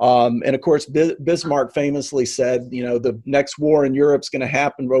 And of course, Bismarck famously said, the next war in Europe's going to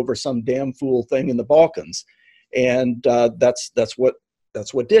happen over some damn fool thing in the Balkans, and that's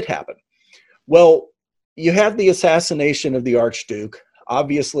what did happen. Well, you have the assassination of the Archduke.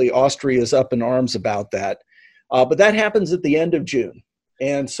 Obviously, Austria is up in arms about that, but that happens at the end of June,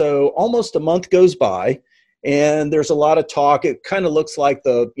 and so almost a month goes by, and there's a lot of talk. It kind of looks like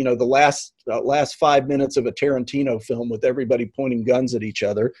the last 5 minutes of a Tarantino film, with everybody pointing guns at each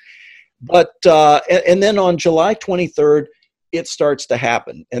other. But and then on July 23rd, it starts to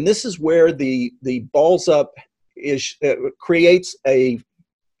happen, and this is where the balls up creates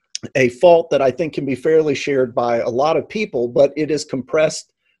a fault that I think can be fairly shared by a lot of people, but it is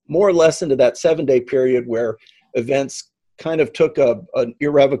compressed more or less into that 7-day period where events kind of took an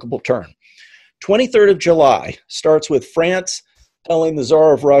irrevocable turn. 23rd of July starts with France telling the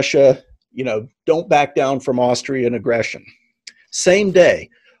Tsar of Russia, don't back down from Austrian aggression. Same day,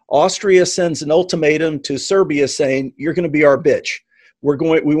 Austria sends an ultimatum to Serbia saying, you're going to be our bitch.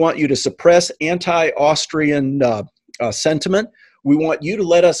 We want you to suppress anti-Austrian sentiment. We want you to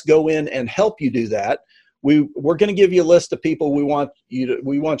let us go in and help you do that. We're going to give you a list of people we want you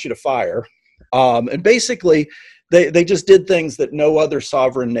to fire. And basically, they just did things that no other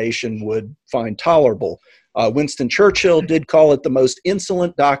sovereign nation would find tolerable. Winston Churchill did call it the most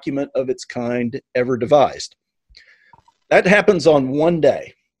insolent document of its kind ever devised. That happens on one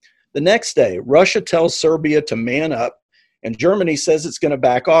day. The next day, Russia tells Serbia to man up, and Germany says it's going to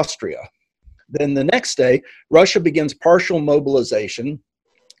back Austria. Then the next day, Russia begins partial mobilization.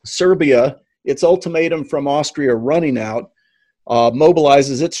 Serbia, its ultimatum from Austria running out,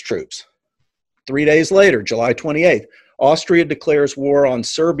 mobilizes its troops. 3 days later, July 28th, Austria declares war on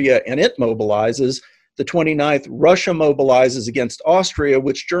Serbia and it mobilizes. The 29th, Russia mobilizes against Austria,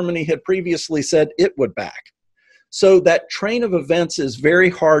 which Germany had previously said it would back. So that train of events is very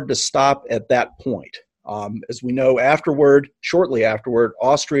hard to stop at that point. As we know, shortly afterward,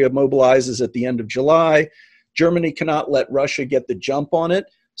 Austria mobilizes at the end of July. Germany cannot let Russia get the jump on it,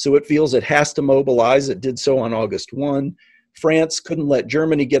 so it feels it has to mobilize. It did so on August 1. France couldn't let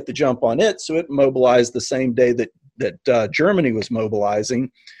Germany get the jump on it, so it mobilized the same day that Germany was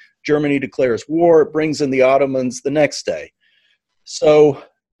mobilizing. Germany declares war. It brings in the Ottomans the next day. So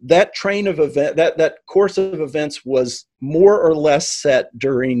that train of event, that course of events was more or less set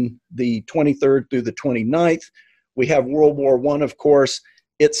during the 23rd through the 29th. We have World War I, of course.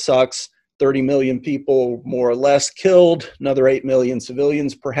 It sucks. 30 million people more or less killed, another 8 million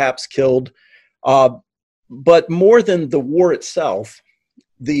civilians perhaps killed. But more than the war itself,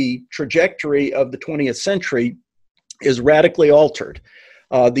 the trajectory of the 20th century is radically altered.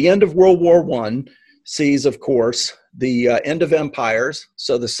 The end of World War I sees, of course, the end of empires.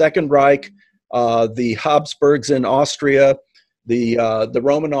 So the Second Reich, the Habsburgs in Austria, the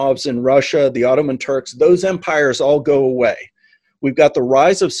Romanovs in Russia, the Ottoman Turks, those empires all go away. We've got the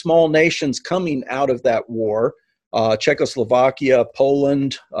rise of small nations coming out of that war. Czechoslovakia,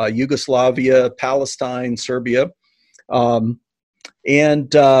 Poland, Yugoslavia, Palestine, Serbia, or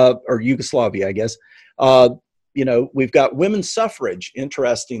Yugoslavia, I guess. We've got women's suffrage,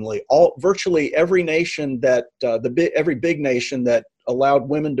 interestingly. Virtually every nation that, every big nation that allowed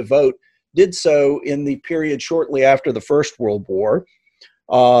women to vote did so in the period shortly after the First World War.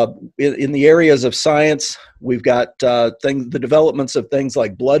 In the areas of science, we've got the developments of things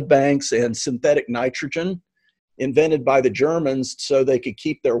like blood banks and synthetic nitrogen, invented by the Germans so they could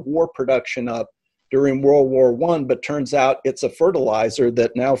keep their war production up during World War I, but turns out it's a fertilizer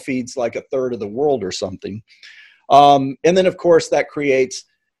that now feeds like a third of the world or something. And then, of course, that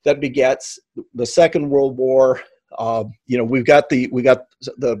begets the Second World War. We've got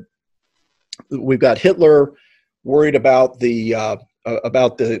Hitler worried about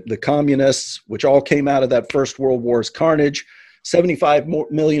the communists, which all came out of that First World War's carnage. 75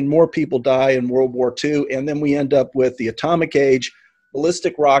 million more people die in World War II, and then we end up with the atomic age,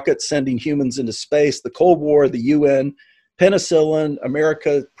 ballistic rockets sending humans into space, the Cold War, the UN, penicillin,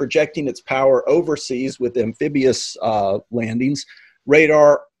 America projecting its power overseas with amphibious landings,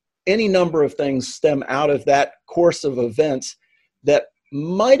 radar, any number of things stem out of that course of events that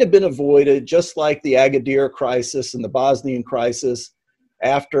might have been avoided, just like the Agadir crisis and the Bosnian crisis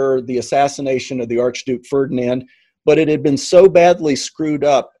after the assassination of the Archduke Ferdinand, but it had been so badly screwed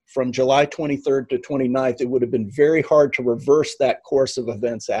up from July 23rd to 29th, it would have been very hard to reverse that course of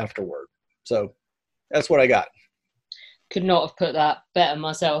events afterward. So that's what I got. Could not have put that better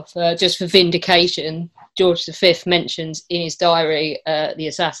myself. Just for vindication, George V mentions in his diary the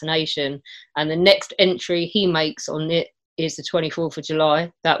assassination, and the next entry he makes on it is the 24th of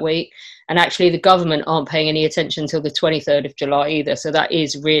July that week. And actually the government aren't paying any attention until the 23rd of July either. So that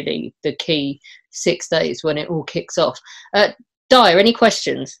is really the key 6 days when it all kicks off. Dyer, any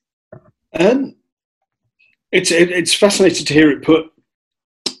questions? It's fascinating to hear it put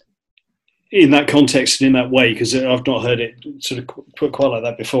in that context and in that way, because I've not heard it sort of put quite like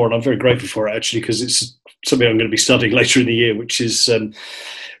that before, and I'm very grateful for it, actually, because it's something I'm going to be studying later in the year, which is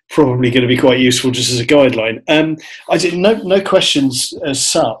probably going to be quite useful just as a guideline. I did no questions as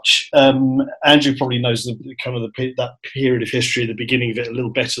such. Andrew probably knows that period of history, the beginning of it, a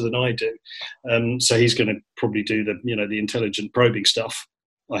little better than I do. So he's going to probably do the intelligent probing stuff,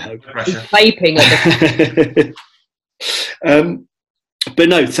 I hope. Vaping at the but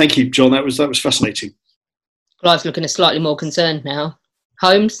no, thank you, John. That was fascinating. Clive's looking slightly more concerned now.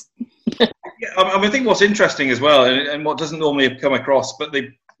 Holmes? I think what's interesting as well, and what doesn't normally come across, but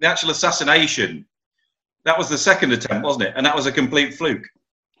the actual assassination, that was the second attempt, wasn't it? And that was a complete fluke.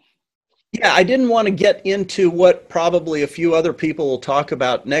 Yeah, I didn't want to get into what probably a few other people will talk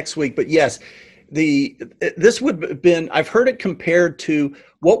about next week, but yes, this would have been, I've heard it compared to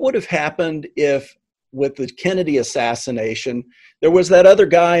what would have happened if, with the Kennedy assassination, there was that other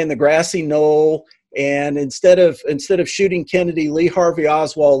guy in the grassy knoll, and instead of shooting Kennedy, Lee Harvey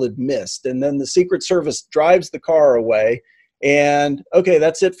Oswald had missed, and then the Secret Service drives the car away, and okay,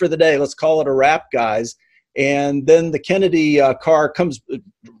 that's it for the day. Let's call it a wrap, guys. And then the Kennedy car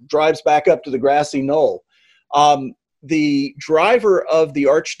drives back up to the grassy knoll. The driver of the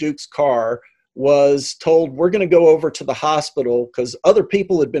Archduke's car was told, we're going to go over to the hospital because other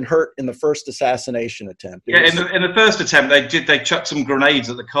people had been hurt in the first assassination attempt. In the first attempt, they chucked some grenades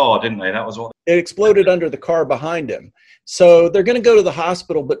at the car, didn't they? That was what it exploded under the car behind him. So they're going to go to the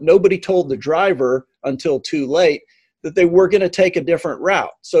hospital, but nobody told the driver until too late that they were going to take a different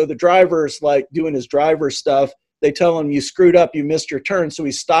route. So the driver's like doing his driver stuff. They tell him, you screwed up, you missed your turn. So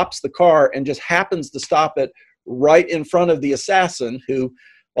he stops the car and just happens to stop it right in front of the assassin, who,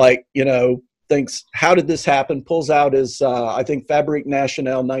 thinks, how did this happen? Pulls out his, I think, Fabrique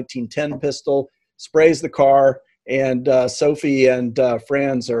Nationale 1910 pistol, sprays the car, and Sophie and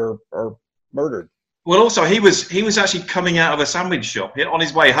Franz are murdered. Well, also, he was actually coming out of a sandwich shop. On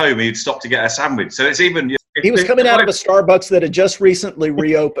his way home, he'd stopped to get a sandwich. So it's even... He was coming out of a Starbucks that had just recently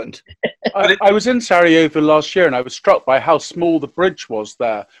reopened. I was in Sarajevo last year, and I was struck by how small the bridge was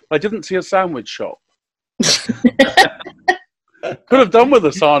there. I didn't see a sandwich shop. Could have done with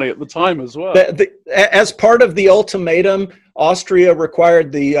a Sani at the time as well. As part of the ultimatum, Austria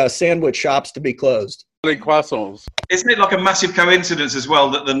required the sandwich shops to be closed. Croissants. Isn't it like a massive coincidence as well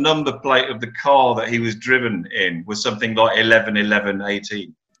that the number plate of the car that he was driven in was something like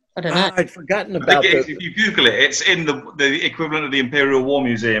 111118? I don't know. I'd forgotten about it. If you Google it, it's in the equivalent of the Imperial War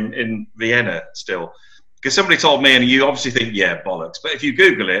Museum in Vienna still. Because somebody told me, and you obviously think, yeah, bollocks. But if you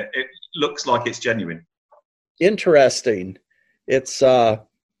Google it, it looks like it's genuine. Interesting. It's But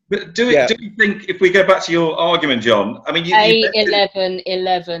do you think, if we go back to your argument, John? I mean, you 11,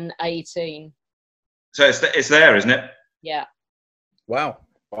 11, 18. So it's there, isn't it? Yeah. Wow.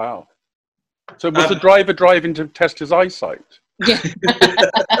 So was the driver driving to test his eyesight? Yeah.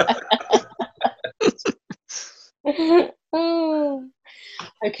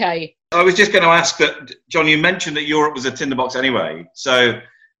 Okay. I was just going to ask that, John, you mentioned that Europe was a tinderbox anyway. So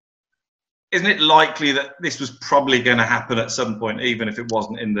isn't it likely that this was probably going to happen at some point, even if it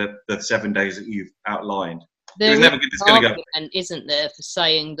wasn't in the 7 days that you've outlined? There was never going to go. And isn't there for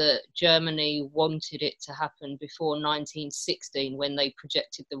saying that Germany wanted it to happen before 1916 when they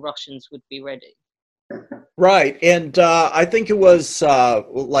projected the Russians would be ready? Right, and I think it was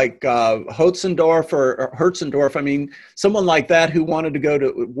Hotzendorf or Hertzendorf, I mean, someone like that who wanted to go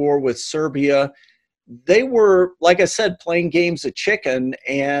to war with Serbia. They were, like I said, playing games of chicken,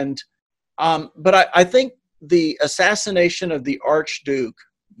 and but I think the assassination of the Archduke,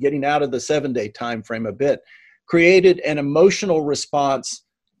 getting out of the 7-day time frame a bit, created an emotional response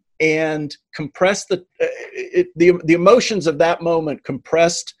and compressed the emotions of that moment,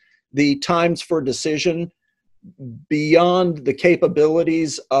 compressed the times for decision beyond the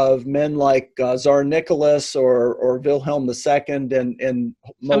capabilities of men like Tsar Nicholas or Wilhelm II and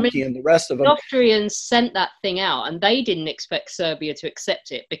Moltke and the rest of them. The Austrians sent that thing out, and they didn't expect Serbia to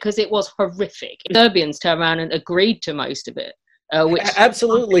accept it because it was horrific. Serbians turned around and agreed to most of it.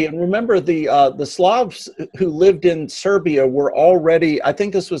 Absolutely. And remember, the Slavs who lived in Serbia were already, I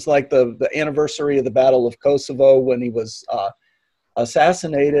think this was like the anniversary of the Battle of Kosovo when he was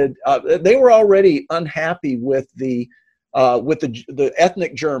assassinated. They were already unhappy with the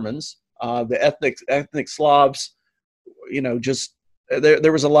ethnic Germans, the ethnic Slavs. Just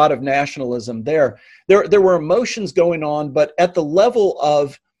there was a lot of nationalism there. There were emotions going on, but at the level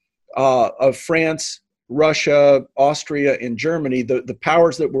of France, Russia, Austria, and Germany, the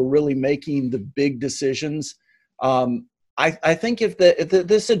powers that were really making the big decisions. I think if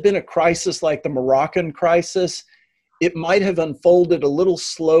this had been a crisis like the Moroccan crisis, it might have unfolded a little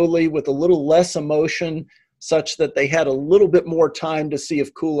slowly with a little less emotion, such that they had a little bit more time to see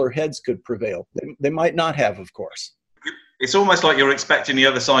if cooler heads could prevail. They might not have, of course. It's almost like you're expecting the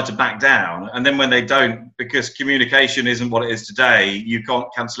other side to back down, and then when they don't, because communication isn't what it is today, you can't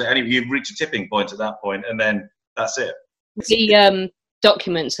cancel it anyway. You've reached a tipping point at that point, and then that's it. The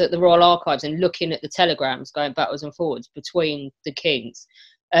documents at the Royal Archives and looking at the telegrams going backwards and forwards between the kings,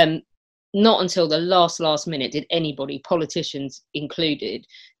 not until the last minute did anybody, politicians included,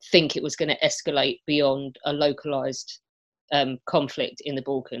 think it was going to escalate beyond a localised conflict in the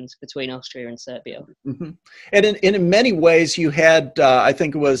Balkans between Austria and Serbia. Mm-hmm. And in many ways, you had, I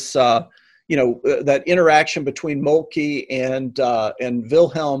think it was, that interaction between Moltke and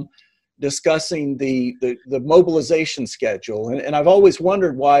Wilhelm discussing the mobilization schedule. And I've always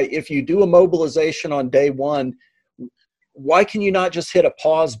wondered why, if you do a mobilization on day one, why can you not just hit a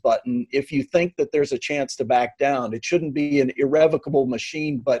pause button if you think that there's a chance to back down? It shouldn't be an irrevocable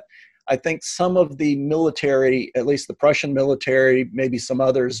machine, but I think some of the military, at least the Prussian military, maybe some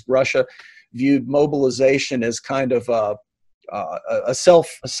others, Russia, viewed mobilization as kind of a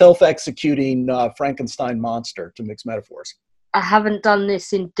self-executing Frankenstein monster, to mix metaphors. I haven't done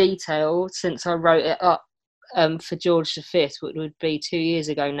this in detail since I wrote it up for George V, which would be 2 years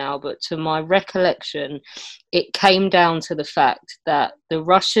ago now, but to my recollection, it came down to the fact that the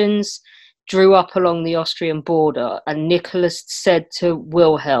Russians drew up along the Austrian border, and Nicholas said to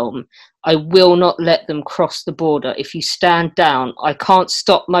Wilhelm, "I will not let them cross the border. If you stand down, I can't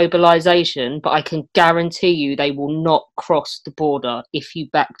stop mobilization, but I can guarantee you they will not cross the border if you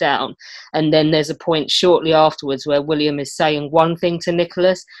back down." And then there's a point shortly afterwards where William is saying one thing to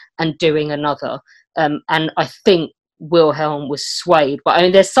Nicholas and doing another. And I think Wilhelm was swayed. But I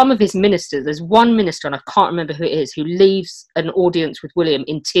mean, there's some of his ministers. There's one minister, and I can't remember who it is, who leaves an audience with William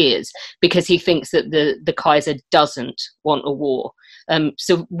in tears because he thinks that the Kaiser doesn't want a war.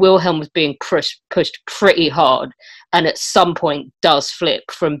 So Wilhelm was being pushed pretty hard, and at some point does flip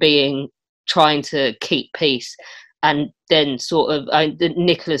from trying to keep peace. And then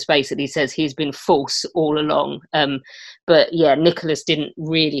Nicholas basically says he's been false all along. But yeah, Nicholas didn't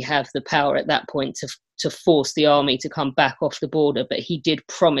really have the power at that point to force the army to come back off the border, but he did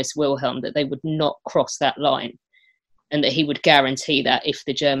promise Wilhelm that they would not cross that line, and that he would guarantee that if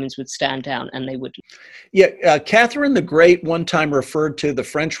the Germans would stand down, and they wouldn't. Yeah, Catherine the Great one time referred to the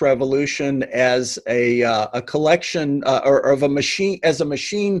French Revolution as a collection or of a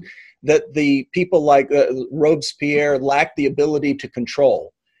machine, that the people like Robespierre lacked the ability to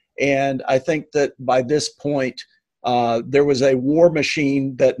control. And I think that by this point, there was a war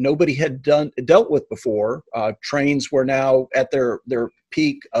machine that nobody had dealt with before. Trains were now at their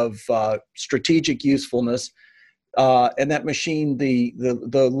peak of strategic usefulness. And that machine,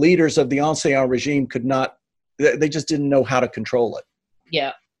 the leaders of the Ancien regime could not, they just didn't know how to control it.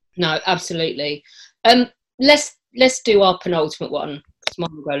 Yeah, no, absolutely. Let's do our penultimate one.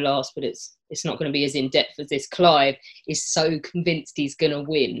 Mine will go last, but it's not going to be as in-depth as this. Clive is so convinced he's going to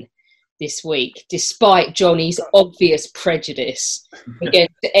win this week, despite Johnny's obvious prejudice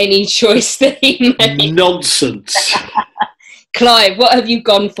against any choice that he made. Nonsense. Clive, what have you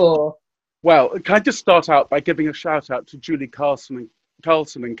gone for? Well, can I just start out by giving a shout out to Julie Carlson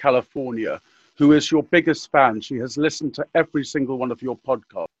in California, who is your biggest fan. She has listened to every single one of your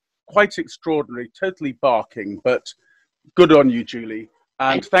podcasts. Quite extraordinary, totally barking, but good on you, Julie.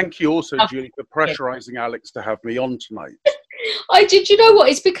 And thank you also, Julie, for pressurizing Alex to have me on tonight. You know what?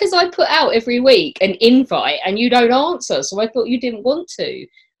 It's because I put out every week an invite and you don't answer, so I thought you didn't want to.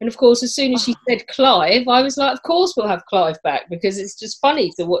 And of course, as soon as she said Clive, I was like, of course we'll have Clive back, because it's just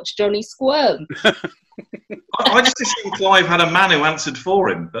funny to watch Johnny squirm. I just assumed Clive had a man who answered for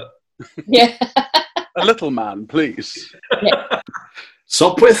him, but yeah. A little man, please. Yeah.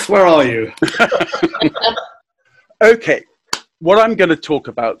 Sopwith, where are you? Okay, what I'm going to talk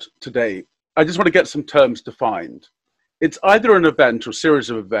about today, I just want to get some terms defined. It's either an event or series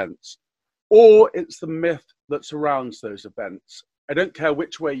of events, or it's the myth that surrounds those events. I don't care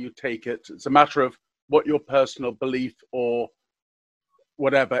which way you take it. It's a matter of what your personal belief or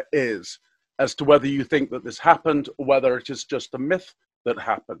whatever is, as to whether you think that this happened or whether it is just a myth that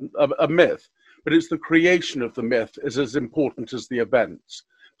happened, a myth. But it's the creation of the myth is as important as the events.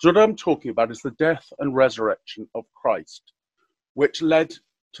 So what I'm talking about is the death and resurrection of Christ, which led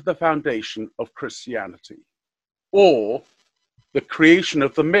to the foundation of Christianity, or the creation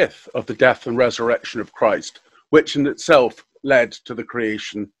of the myth of the death and resurrection of Christ, which in itself led to the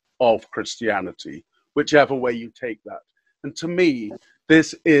creation of Christianity, whichever way you take that. And to me,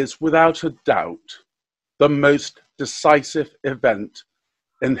 this is without a doubt the most decisive event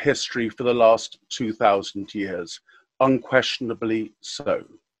in history for the last 2,000 years, unquestionably so.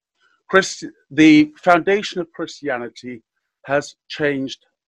 The foundation of Christianity has changed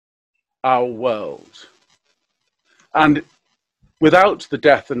our world. And without the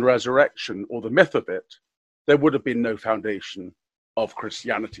death and resurrection, or the myth of it, there would have been no foundation of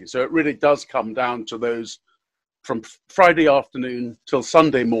Christianity. So it really does come down to those from Friday afternoon till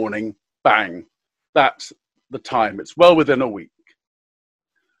Sunday morning, bang, that's the time. It's well within a week.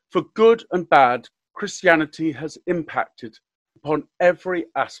 For good and bad, Christianity has impacted upon every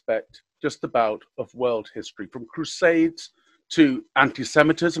aspect, just about, of world history, from crusades to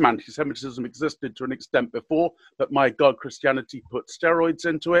anti-Semitism. Anti-Semitism existed to an extent before, but my God, Christianity put steroids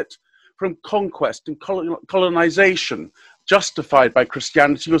into it. From conquest and colonization, justified by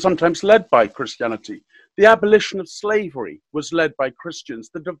Christianity or sometimes led by Christianity. The abolition of slavery was led by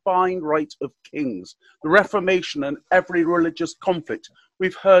Christians, the divine right of kings, the Reformation and every religious conflict.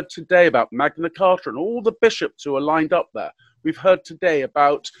 We've heard today about Magna Carta and all the bishops who are lined up there. We've heard today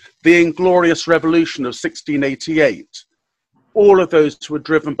about the Inglorious Revolution of 1688. All of those were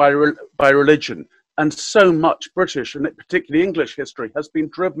driven by religion. And so much British, and particularly English history, has been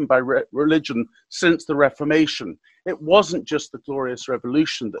driven by religion since the Reformation. It wasn't just the Glorious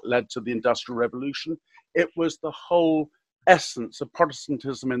Revolution that led to the Industrial Revolution. It was the whole essence of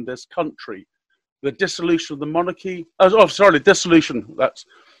Protestantism in this country. The dissolution of the monarchy, dissolution, that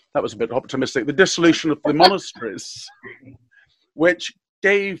was a bit optimistic. The dissolution of the monasteries, which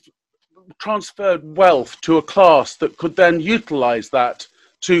transferred wealth to a class that could then utilize that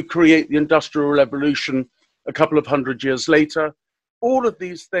to create the Industrial Revolution a couple of hundred years later. All of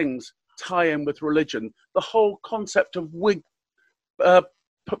these things tie in with religion. The whole concept of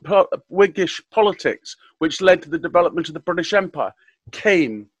Whiggish politics, which led to the development of the British Empire,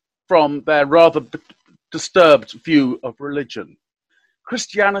 came from their rather disturbed view of religion.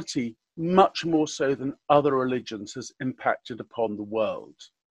 Christianity, much more so than other religions, has impacted upon the world.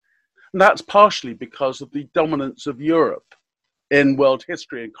 And that's partially because of the dominance of Europe in world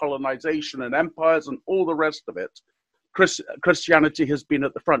history and colonization and empires and all the rest of it. Christianity has been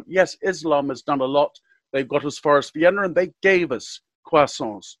at the front. Yes, Islam has done a lot. They've got as far as Vienna and they gave us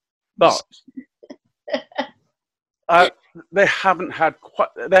croissants. But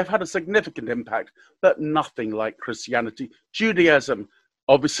they've had a significant impact, but nothing like Christianity. Judaism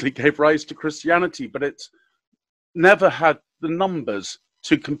obviously gave rise to Christianity, but it's never had the numbers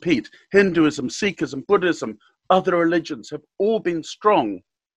to compete. Hinduism, Sikhism, Buddhism, other religions have all been strong,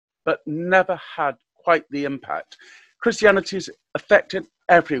 but never had quite the impact. Christianity is affected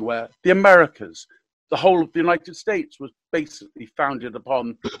everywhere. The Americas, the whole of the United States was basically founded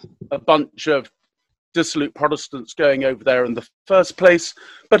upon a bunch of dissolute Protestants going over there in the first place.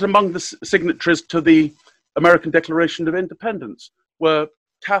 But among the signatories to the American Declaration of Independence were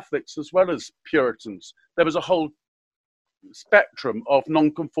Catholics as well as Puritans. There was a whole spectrum of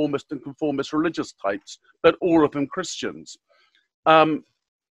nonconformist and conformist religious types, but all of them Christians.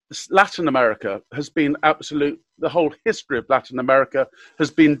 Latin America has been the whole history of Latin America has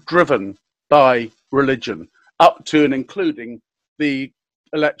been driven by religion, up to and including the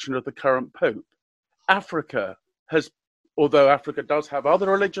election of the current Pope. Africa although Africa does have other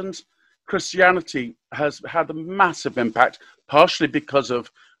religions, Christianity has had a massive impact, partially because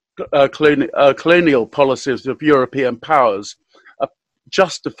of colonial policies of European powers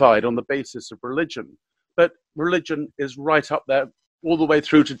justified on the basis of religion. But religion is right up there, all the way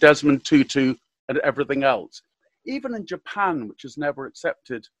through to Desmond Tutu and everything else. Even in Japan, which has never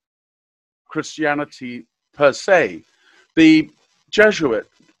accepted Christianity per se, the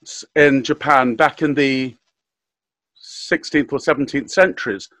Jesuits in Japan back in the 16th or 17th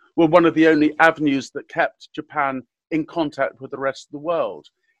centuries were one of the only avenues that kept Japan in contact with the rest of the world.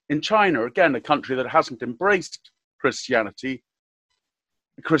 In China, again, a country that hasn't embraced Christianity,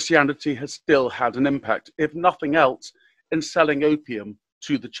 Christianity has still had an impact, if nothing else, in selling opium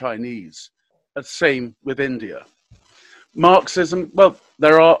to the Chinese. The same with India. Marxism, well,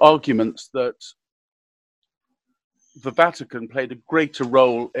 there are arguments that the Vatican played a greater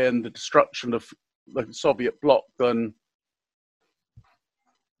role in the destruction of the Soviet bloc than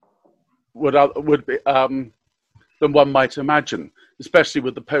would be than one might imagine, especially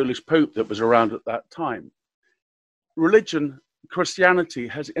with the Polish Pope that was around at that time. Religion, Christianity,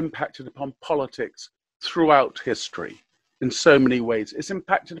 has impacted upon politics throughout history in so many ways. It's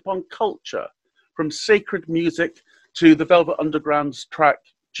impacted upon culture, from sacred music to the Velvet Underground's track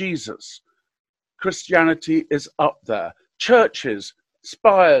Jesus. Christianity is up there. Churches,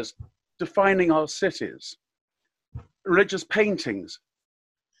 spires, defining our cities. Religious paintings,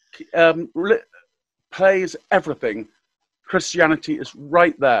 plays, everything. Christianity is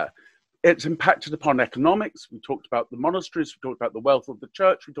right there. It's impacted upon economics. We talked about the monasteries, we talked about the wealth of the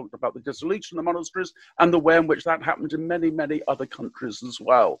church, we talked about the dissolution of the monasteries and the way in which that happened in many, many other countries as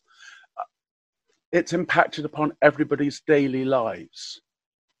well. It's impacted upon everybody's daily lives.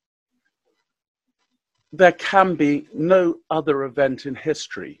 There can be no other event in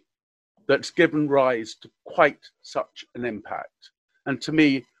history that's given rise to quite such an impact. And to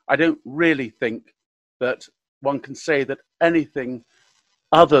me, I don't really think that one can say that anything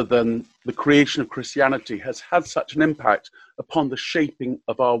other than the creation of Christianity has had such an impact upon the shaping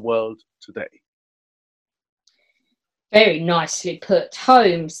of our world today. Very nicely put,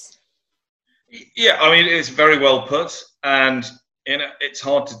 Holmes. Yeah, I mean, it's very well put, and it's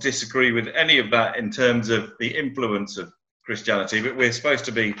hard to disagree with any of that in terms of the influence of Christianity, but we're supposed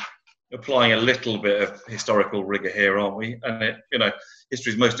to be applying a little bit of historical rigor here, aren't we? And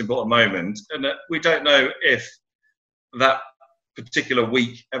history's most important moment, and we don't know if that particular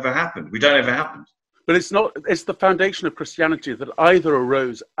week ever happened. We don't ever happened. But it's the foundation of Christianity that either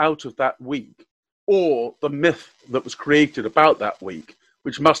arose out of that week or the myth that was created about that week,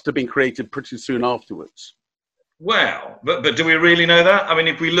 which must have been created pretty soon afterwards. Well, but do we really know that? I mean,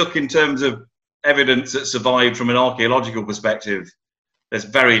 if we look in terms of evidence that survived from an archaeological perspective, there's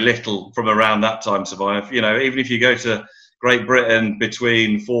very little from around that time survived. Even if you go to Great Britain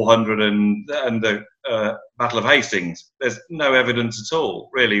between 400 and the Battle of Hastings, there's no evidence at all,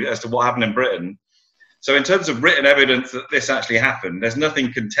 really, as to what happened in Britain. So in terms of written evidence that this actually happened, there's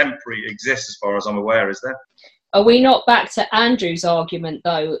nothing contemporary exists as far as I'm aware, is there? Are we not back to Andrew's argument,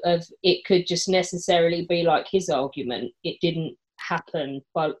 though, of it could just necessarily be like his argument? It didn't happen,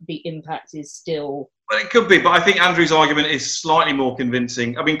 but the impact is still... Well, it could be, but I think Andrew's argument is slightly more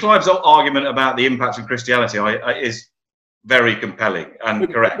convincing. I mean, Clive's argument about the impact of Christianity is very compelling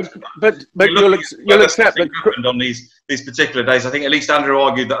and correct. But you'll accept that happened on these particular days. I think at least Andrew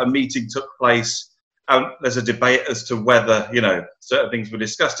argued that a meeting took place. There's a debate as to whether certain things were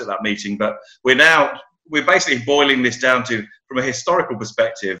discussed at that meeting. But we're basically boiling this down to, from a historical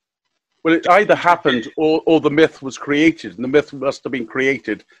perspective. Well, it either happened or the myth was created, and the myth must have been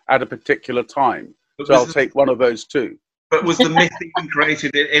created at a particular time. So I'll take one of those two. But was the myth even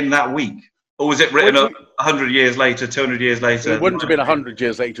created in that week? Or was it written 100 years later, 200 years later? It wouldn't have been 100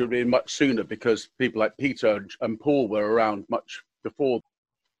 years later. It would have been much sooner, because people like Peter and Paul were around much before.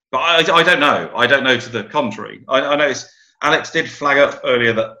 But I don't know. I don't know to the contrary. I noticed Alex did flag up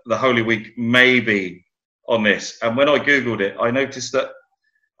earlier that the Holy Week may be on this. And when I Googled it, I noticed that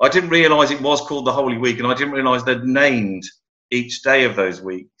I didn't realise it was called the Holy Week, and I didn't realise they'd named each day of those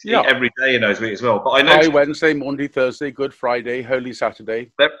weeks, every day in those weeks as well. But I know High Wednesday, Monday, Thursday, Good Friday, Holy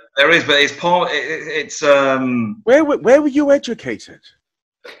Saturday. There is, but it's part. It's Where were you educated?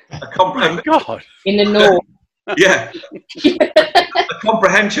 God, in the north. Yeah,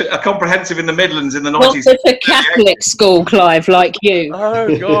 a comprehensive in the Midlands in the 90s. Not such a Catholic school, Clive, like you.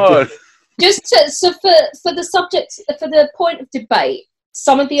 Oh God. So for the subject, for the point of debate,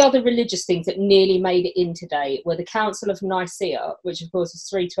 some of the other religious things that nearly made it in today were the Council of Nicaea, which of course is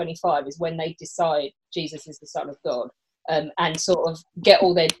 325, is when they decide Jesus is the Son of God, and sort of get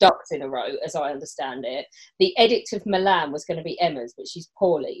all their ducks in a row, as I understand it. The Edict of Milan was going to be Emma's, but she's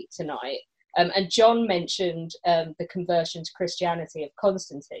poorly tonight. And John mentioned the conversion to Christianity of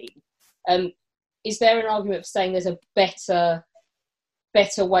Constantine. Is there an argument for saying there's a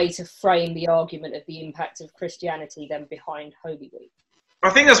better way to frame the argument of the impact of Christianity than behind Holy Week? I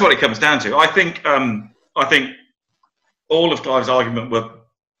think that's what it comes down to. I think all of Clive's argument were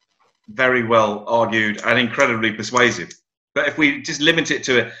very well argued and incredibly persuasive. But if we just limit it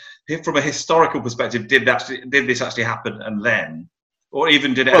to from a historical perspective, did this actually happen, and then, or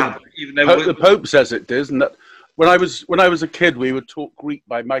even did it happen? Even though the Pope says it does, and that when I was a kid, we were taught Greek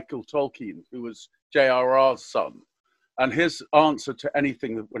by Michael Tolkien, who was J.R.R's son, and his answer to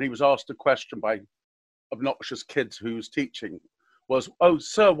anything when he was asked a question by obnoxious kids who he was teaching was, "Oh,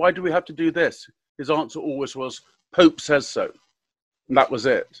 sir, why do we have to do this?" His answer always was, "Pope says so." And that was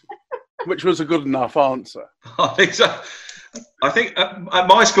it, which was a good enough answer. I think so. I think at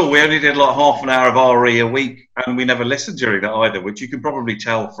my school we only did like half an hour of RE a week, and we never listened during that either, which you can probably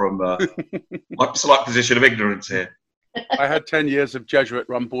tell from my slight position of ignorance here. I had 10 years of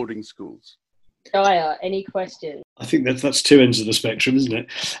Jesuit-run boarding schools. Dyer, any questions? I think that's two ends of the spectrum, isn't it?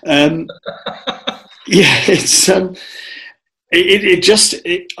 Yeah, it's I'm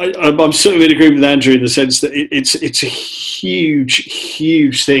sort of in agreement with Andrew in the sense that it's a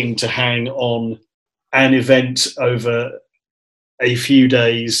huge thing to hang on an event over a few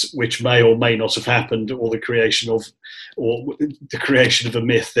days, which may or may not have happened, or the creation of a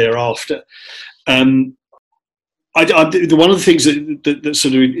myth thereafter. One of the things that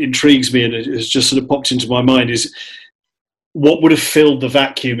sort of intrigues me and has just sort of popped into my mind is what would have filled the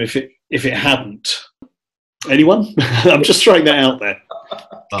vacuum if it hadn't. Anyone? I'm just throwing that out there.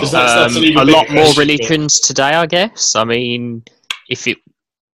 That's a lot more religions today, I guess. I mean, if it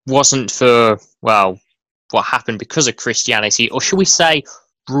wasn't for, well, what happened because of Christianity, or should we say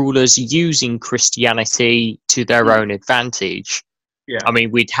rulers using Christianity to their own advantage, I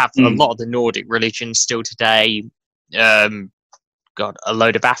mean, we'd have a lot of the Nordic religions still today, a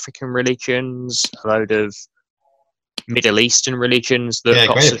load of African religions, a load of Middle Eastern religions that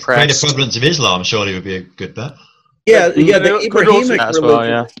got suppressed. Greater prevalence of Islam surely would be a good bet. The Abrahamic religion. Well,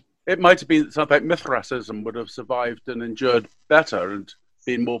 yeah. It might have been something like Mithrasism would have survived and endured better and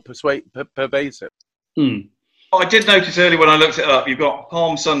been more pervasive. I did notice earlier when I looked it up, you've got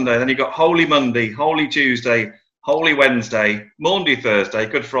Palm Sunday, then you've got Holy Monday, Holy Tuesday, Holy Wednesday, Maundy Thursday,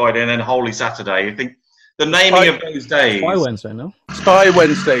 Good Friday, and then Holy Saturday. I think the naming of those days. Spy Wednesday, no? Spy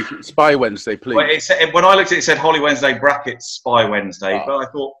Wednesday, please. Well, when I looked at it, it said Holy Wednesday brackets Spy Wednesday, but I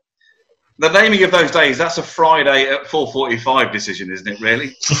thought the naming of those days, that's a Friday at 4:45 decision, isn't it,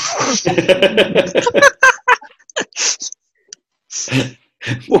 really?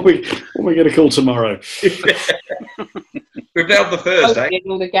 What are we going to call tomorrow? We've nailed the Thursday.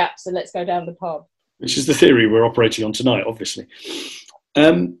 All the gaps, and let's go down the pub. Which is the theory we're operating on tonight, obviously.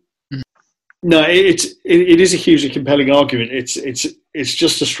 No, it is a hugely compelling argument. It's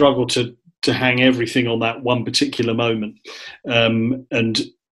just a struggle to hang everything on that one particular moment, and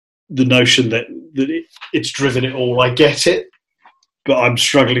the notion that it's driven it all. I get it, but I'm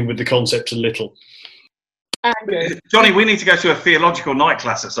struggling with the concept a little. Andrew. Johnny, we need to go to a theological night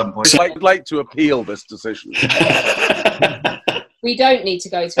class at some point. I'd like to appeal this decision. We don't need to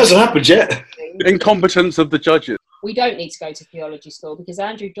go to... Hasn't happened yet. Incompetence of the judges. We don't need to go to theology school because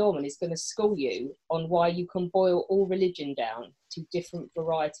Andrew Dorman is going to school you on why you can boil all religion down to different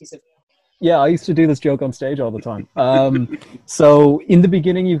varieties of... Yeah, I used to do this joke on stage all the time. So in the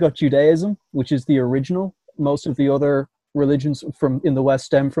beginning, you've got Judaism, which is the original. Most of the other religions in the West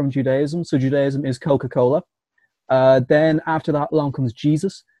stem from Judaism. So Judaism is Coca-Cola. Then after that along comes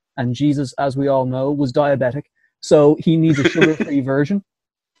Jesus. And Jesus, as we all know, was diabetic. So he needs a sugar-free version.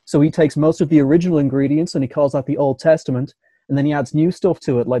 So he takes most of the original ingredients and he calls that the Old Testament. And then he adds new stuff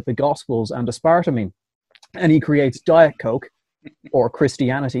to it, like the Gospels and aspartame. And he creates Diet Coke, or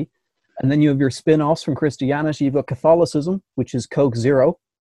Christianity. And then you have your spin-offs from Christianity. You've got Catholicism, which is Coke Zero,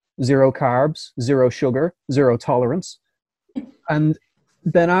 0 carbs, 0 sugar, 0 tolerance. And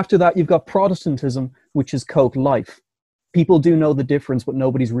then after that, you've got Protestantism, which is Coke Life. People do know the difference, but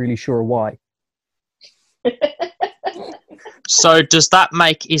nobody's really sure why. So does that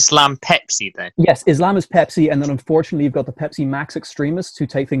make Islam Pepsi then? Yes, Islam is Pepsi, and then unfortunately you've got the Pepsi Max extremists who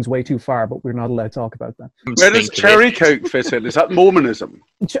take things way too far, but we're not allowed to talk about that. Where does cherry Coke fit in? Is that Mormonism?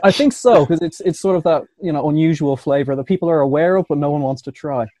 I think so, because it's sort of that unusual flavour that people are aware of, but no one wants to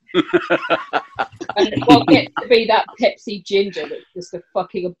try. And what gets to be that Pepsi Ginger that's just a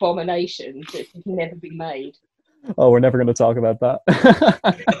fucking abomination that can never be made. Oh, we're never going to talk about that.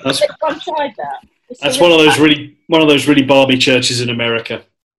 I've tried that. That's one of those really balmy churches in America.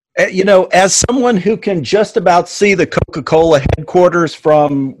 As someone who can just about see the Coca-Cola headquarters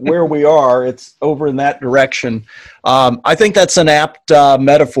from where we are, it's over in that direction. I think that's an apt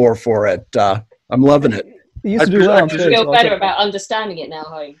metaphor for it. I'm loving it. You used to do well. I feel better about understanding it now,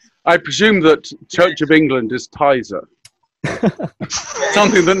 Holmes. I presume that Church of England is Tizer.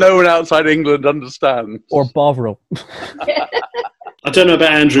 Something that no one outside England understands. Or Bovril. I don't know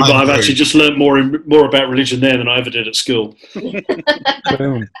about Andrew, but I've actually just learnt more about religion there than I ever did at school.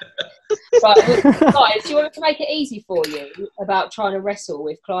 Boom. Right, guys, do you want me to make it easy for you about trying to wrestle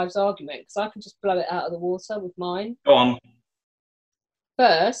with Clive's argument? Because I can just blow it out of the water with mine. Go on.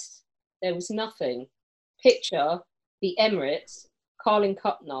 First, there was nothing. Picture the Emirates Carling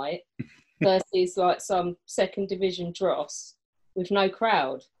Cup night versus like some second division dross with no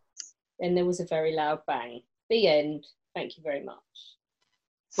crowd. Then there was a very loud bang. The end. Thank you very much.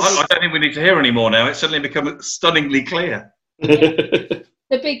 I don't think we need to hear any more now. It's suddenly become stunningly clear. The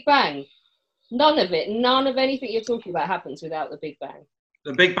Big Bang. None of anything you're talking about happens without the Big Bang.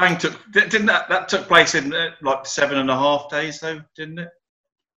 The Big Bang took place in like 7.5 days, though, didn't it?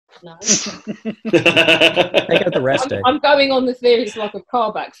 No. Take out the rest day. I'm going on the theory it's like a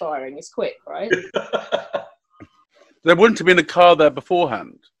car backfiring. It's quick, right? There wouldn't have been a car there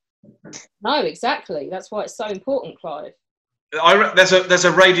beforehand. No, exactly. That's why it's so important, Clive. There's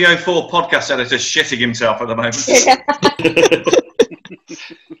a Radio 4 podcast editor shitting himself at the moment.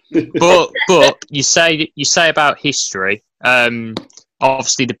 but you say about history.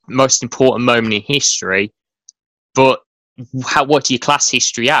 Obviously, the most important moment in history. But what do you class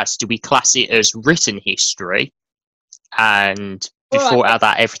history as? Do we class it as written history, and before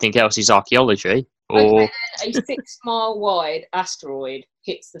that, everything else is archaeology? Or a 6-mile-wide asteroid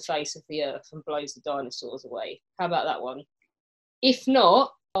hits the face of the Earth and blows the dinosaurs away. How about that one? If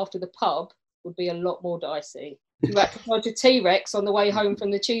not, after the pub would be a lot more dicey. If you had to dodge a T-Rex on the way home from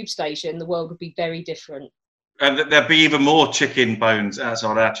the tube station, the world would be very different. And there'd be even more chicken bones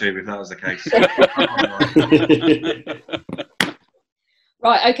outside our tube if that was the case.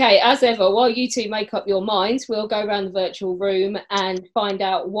 Right, okay, as ever, while you two make up your minds, we'll go around the virtual room and find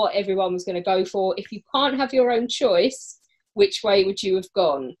out what everyone was going to go for. If you can't have your own choice, which way would you have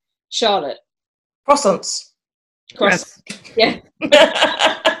gone? Charlotte? Croissants. Yeah.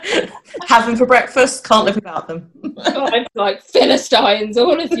 Have them for breakfast, can't live without them. I'm like Philistines,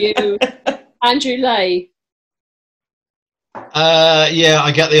 all of you. Andrew Lay? Yeah,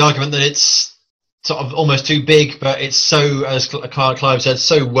 I get the argument that it's sort of almost too big, but it's so, as Clive said,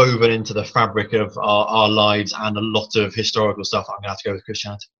 so woven into the fabric of our lives and a lot of historical stuff. I'm going to have to go with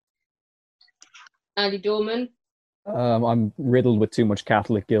Christianity. Andy Dorman? I'm riddled with too much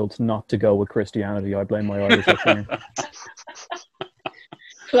Catholic guilt not to go with Christianity. I blame my Irish upbringing.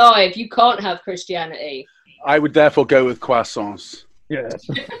 Clive, you can't have Christianity. I would therefore go with croissants. Yes.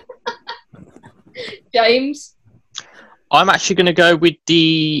 James? I'm actually going to go with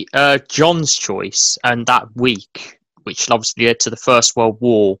the John's choice and that week, which obviously led to the First World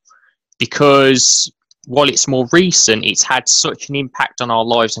War, because while it's more recent, it's had such an impact on our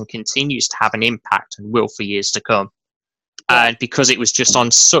lives and continues to have an impact and will for years to come. And because it was just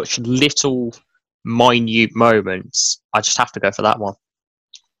on such little minute moments, I just have to go for that one.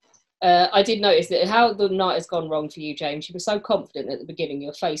 I did notice that how the night has gone wrong for you, James. You were so confident at the beginning,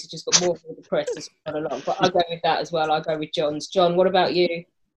 your face has just got more and more depressed as we've gone along. But I'll go with that as well. I'll go with John's. John, what about you?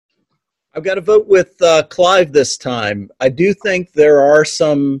 I've got to vote with Clive this time. I do think there are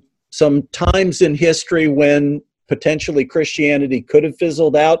some times in history when potentially Christianity could have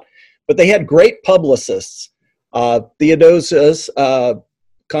fizzled out, but they had great publicists. Theodosius,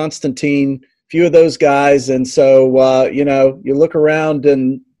 Constantine, few of those guys. And so, you look around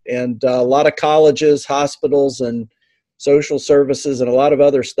and a lot of colleges, hospitals, and social services and a lot of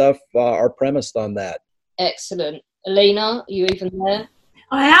other stuff are premised on that. Excellent. Alina, are you even there?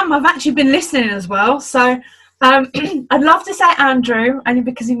 I am. I've actually been listening as well. So I'd love to say Andrew, only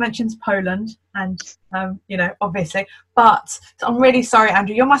because he mentions Poland and, obviously. But I'm really sorry,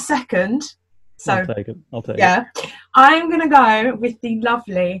 Andrew. You're my second. So I'll take it. Yeah. I'm going to go with the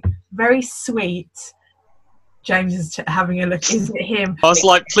lovely, very sweet... James is having a look. Is it him? I was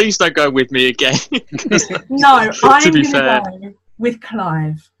like, please don't go with me again. No, I'm going to go with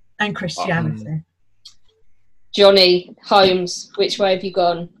Clive and Christianity. Johnny, Holmes, which way have you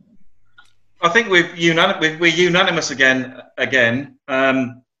gone? I think we're unanimous again. I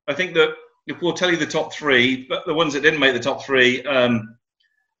think that if we'll tell you the top three, but the ones that didn't make the top three,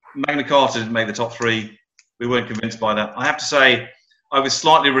 Magna Carta didn't make the top three. We weren't convinced by that. I have to say, I was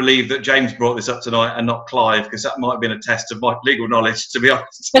slightly relieved that James brought this up tonight and not Clive, because that might have been a test of my legal knowledge, to be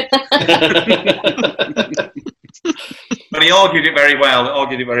honest. But he argued it very well.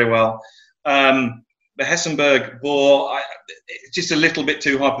 The Hessenberg War, it's just a little bit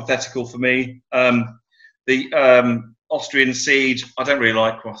too hypothetical for me. The Austrian siege, I don't really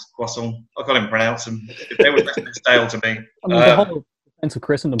like croissant. I can't even pronounce them. They were just a bit stale to me. The whole defense of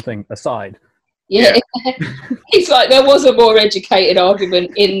Christendom thing aside. Yeah. It's like there was a more educated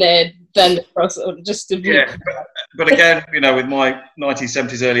argument in there than the croissant. But again, with my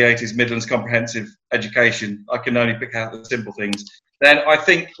 1970s, early 80s Midlands comprehensive education, I can only pick out the simple things. Then I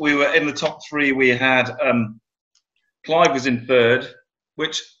think we were in the top three. We had Clive was in third,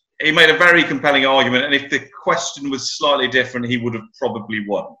 which he made a very compelling argument. And if the question was slightly different, he would have probably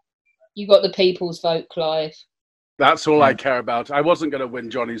won. You got the people's vote, Clive. That's all I care about. I wasn't going to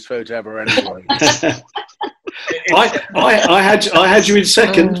win Johnny's vote ever anyway. I had you in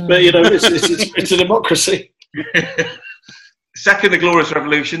second, but it's a democracy. Second, the Glorious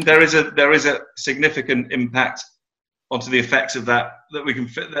Revolution. There is a significant impact onto the effects of that we can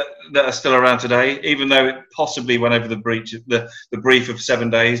fit that are still around today, even though it possibly went over the brief of 7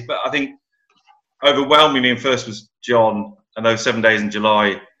 days. But I think overwhelmingly, and first was John, and those 7 days in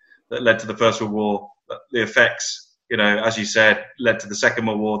July that led to the First World War. The effects, as you said, led to the Second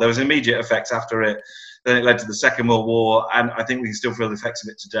World War. There was immediate effects after it. Then it led to the Second World War, and I think we can still feel the effects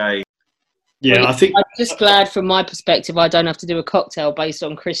of it today. Yeah, I think I'm just glad from my perspective I don't have to do a cocktail based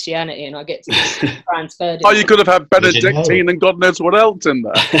on Christianity and I get to transfer it. Oh, you could have had Benedictine and God knows what else in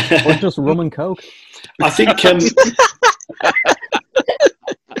there. Or just rum and coke. I think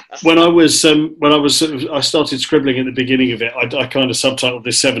when I started scribbling at the beginning of it, I kind of subtitled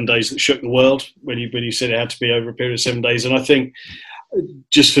this 7 days that shook the world when you said it had to be over a period of 7 days. And I think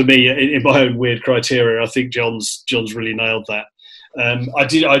just for me, in my own weird criteria, I think John's really nailed that. I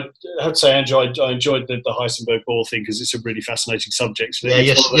have to say, Andrew, I enjoyed the Heisenberg-Bohr thing because it's a really fascinating subject. Yeah,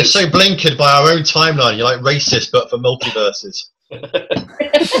 you're so blinkered by our own timeline. You're like racist, but for multiverses. But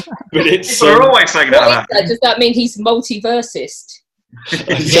we're always saying that. Does that mean he's multiversist?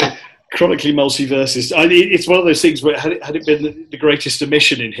 Yeah. Chronically multiversist. It's one of those things where had it been the greatest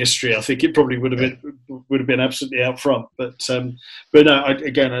omission in history, I think it probably would have been absolutely out front. But no,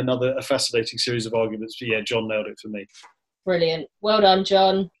 again, a fascinating series of arguments. But yeah, John nailed it for me. Brilliant. Well done,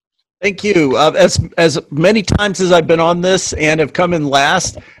 John. Thank you. As many times as I've been on this and have come in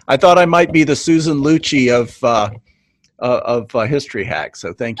last, I thought I might be the Susan Lucci of History Hack.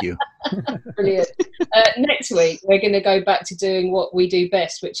 So thank you. Brilliant. Next week, we're going to go back to doing what we do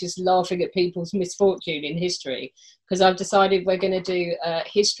best, which is laughing at people's misfortune in history. Because I've decided we're going to do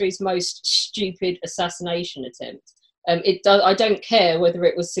history's most stupid assassination attempt. I don't care whether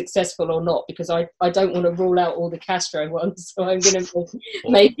it was successful or not because I don't want to rule out all the Castro ones. So I'm going to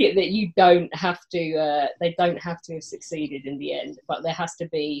make it that you don't have to. They don't have to have succeeded in the end, but there has to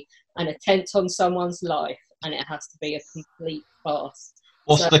be an attempt on someone's life, and it has to be a complete farce.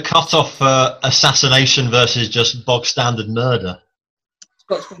 What's the cutoff for assassination versus just bog standard murder? It's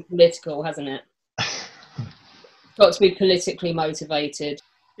got to be political, hasn't it? It's got to be politically motivated.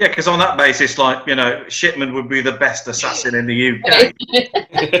 Yeah, because on that basis, Shipman would be the best assassin in the UK.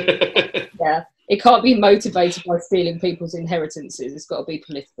 Yeah, it can't be motivated by stealing people's inheritances. It's got to be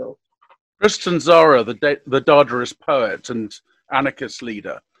political. Tristan Tzara, the Dadaist poet and anarchist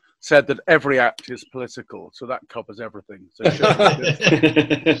leader, said that every act is political, so that covers everything. So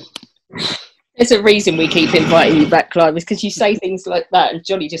there's a reason we keep inviting you back, Clive, is because you say things like that and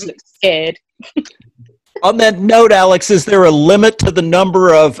Johnny just looks scared. On that note, Alex, is there a limit to the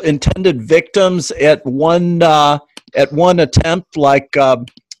number of intended victims at one attempt, like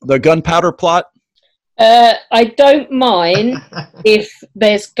the gunpowder plot? I don't mind if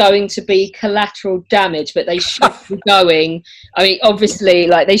there's going to be collateral damage, but they should be going. I mean, obviously,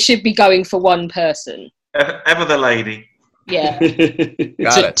 they should be going for one person. Ever the lady. Yeah.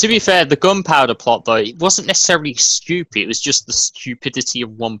 To be fair, the gunpowder plot, though, it wasn't necessarily stupid. It was just the stupidity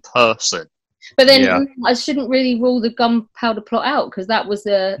of one person. But then I shouldn't really rule the gunpowder plot out because that was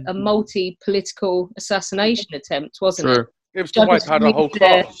a multi-political assassination attempt, wasn't it? It was to wipe out a whole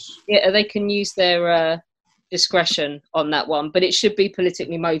class. Yeah, they can use their discretion on that one, but it should be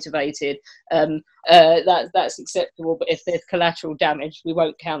politically motivated. That's acceptable. But if there's collateral damage, we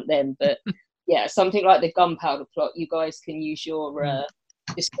won't count them. But yeah, something like the gunpowder plot, you guys can use your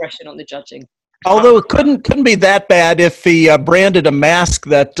discretion on the judging. Although it couldn't be that bad if he branded a mask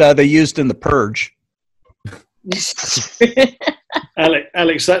that they used in The Purge.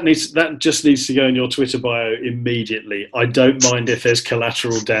 Alex, that just needs to go in your Twitter bio immediately. I don't mind if there's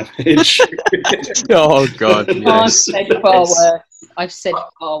collateral damage. Oh God! Yes. I've said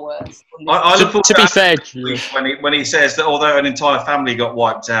far worse. I look forward to be fair, when he says that although an entire family got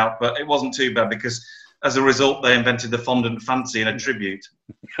wiped out, but it wasn't too bad because as a result they invented the fondant fancy in a tribute.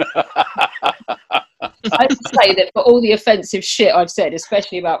 I have to say that for all the offensive shit I've said,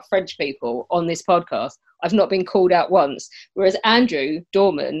 especially about French people on this podcast, I've not been called out once. Whereas Andrew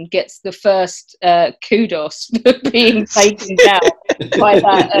Dorman gets the first kudos for being taken down by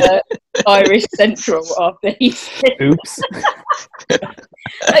that Irish Central after he said, "Oops."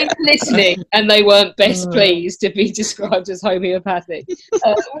 They were listening and they weren't best pleased to be described as homeopathic.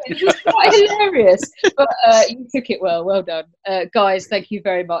 It was quite hilarious, but you took it well. Well done. Guys, thank you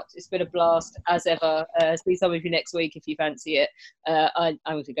very much. It's been a blast as ever. See some of you next week if you fancy it. I'm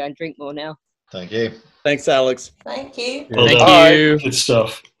going to go and drink more now. Thank you. Thanks, Alex. Thank you. Thank you. Good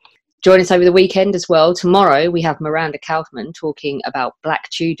stuff. Join us over the weekend as well. Tomorrow we have Miranda Kaufman talking about Black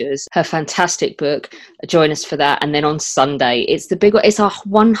Tudors, her fantastic book. Join us for that. And then on Sunday, it's our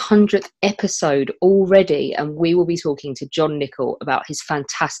 100th episode already, and we will be talking to John Nichol about his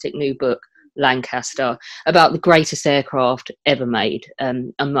fantastic new book, Lancaster, about the greatest aircraft ever made.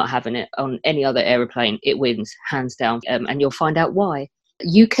 I'm not having it on any other aeroplane. It wins, hands down, and you'll find out why.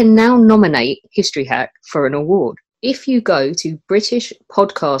 You can now nominate History Hack for an award. If you go to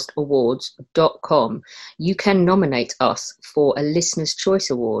BritishPodcastAwards.com, you can nominate us for a Listener's Choice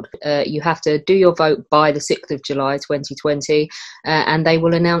Award. You have to do your vote by the 6th of July 2020, and they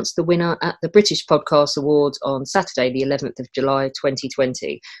will announce the winner at the British Podcast Awards on Saturday, the 11th of July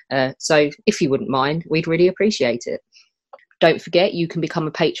 2020. So if you wouldn't mind, we'd really appreciate it. Don't forget, you can become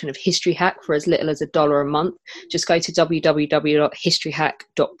a patron of History Hack for as little as $1 a month. Just go to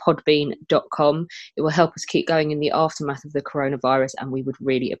www.historyhack.podbean.com. It will help us keep going in the aftermath of the coronavirus, and we would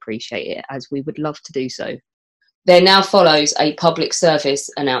really appreciate it, as we would love to do so. There now follows a public service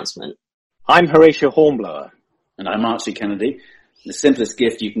announcement. I'm Horatio Hornblower. And I'm Archie Kennedy. The simplest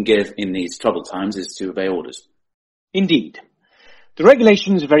gift you can give in these troubled times is to obey orders. Indeed. The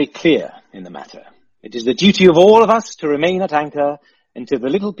regulations are very clear in the matter. It is the duty of all of us to remain at anchor until the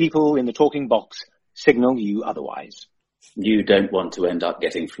little people in the talking box signal you otherwise. You don't want to end up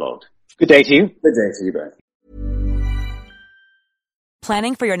getting flogged. Good day to you. Good day to you both.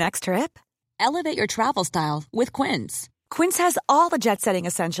 Planning for your next trip? Elevate your travel style with Quince. Quince has all the jet-setting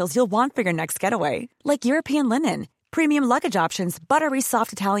essentials you'll want for your next getaway, like European linen, premium luggage options, buttery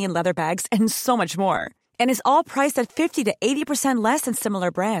soft Italian leather bags, and so much more. And is all priced at 50 to 80% less than similar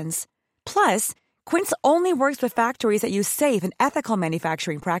brands. Plus, Quince only works with factories that use safe and ethical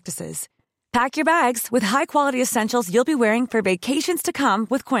manufacturing practices. Pack your bags with high-quality essentials you'll be wearing for vacations to come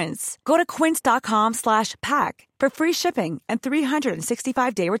with Quince. Go to quince.com/pack for free shipping and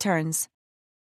 365-day returns.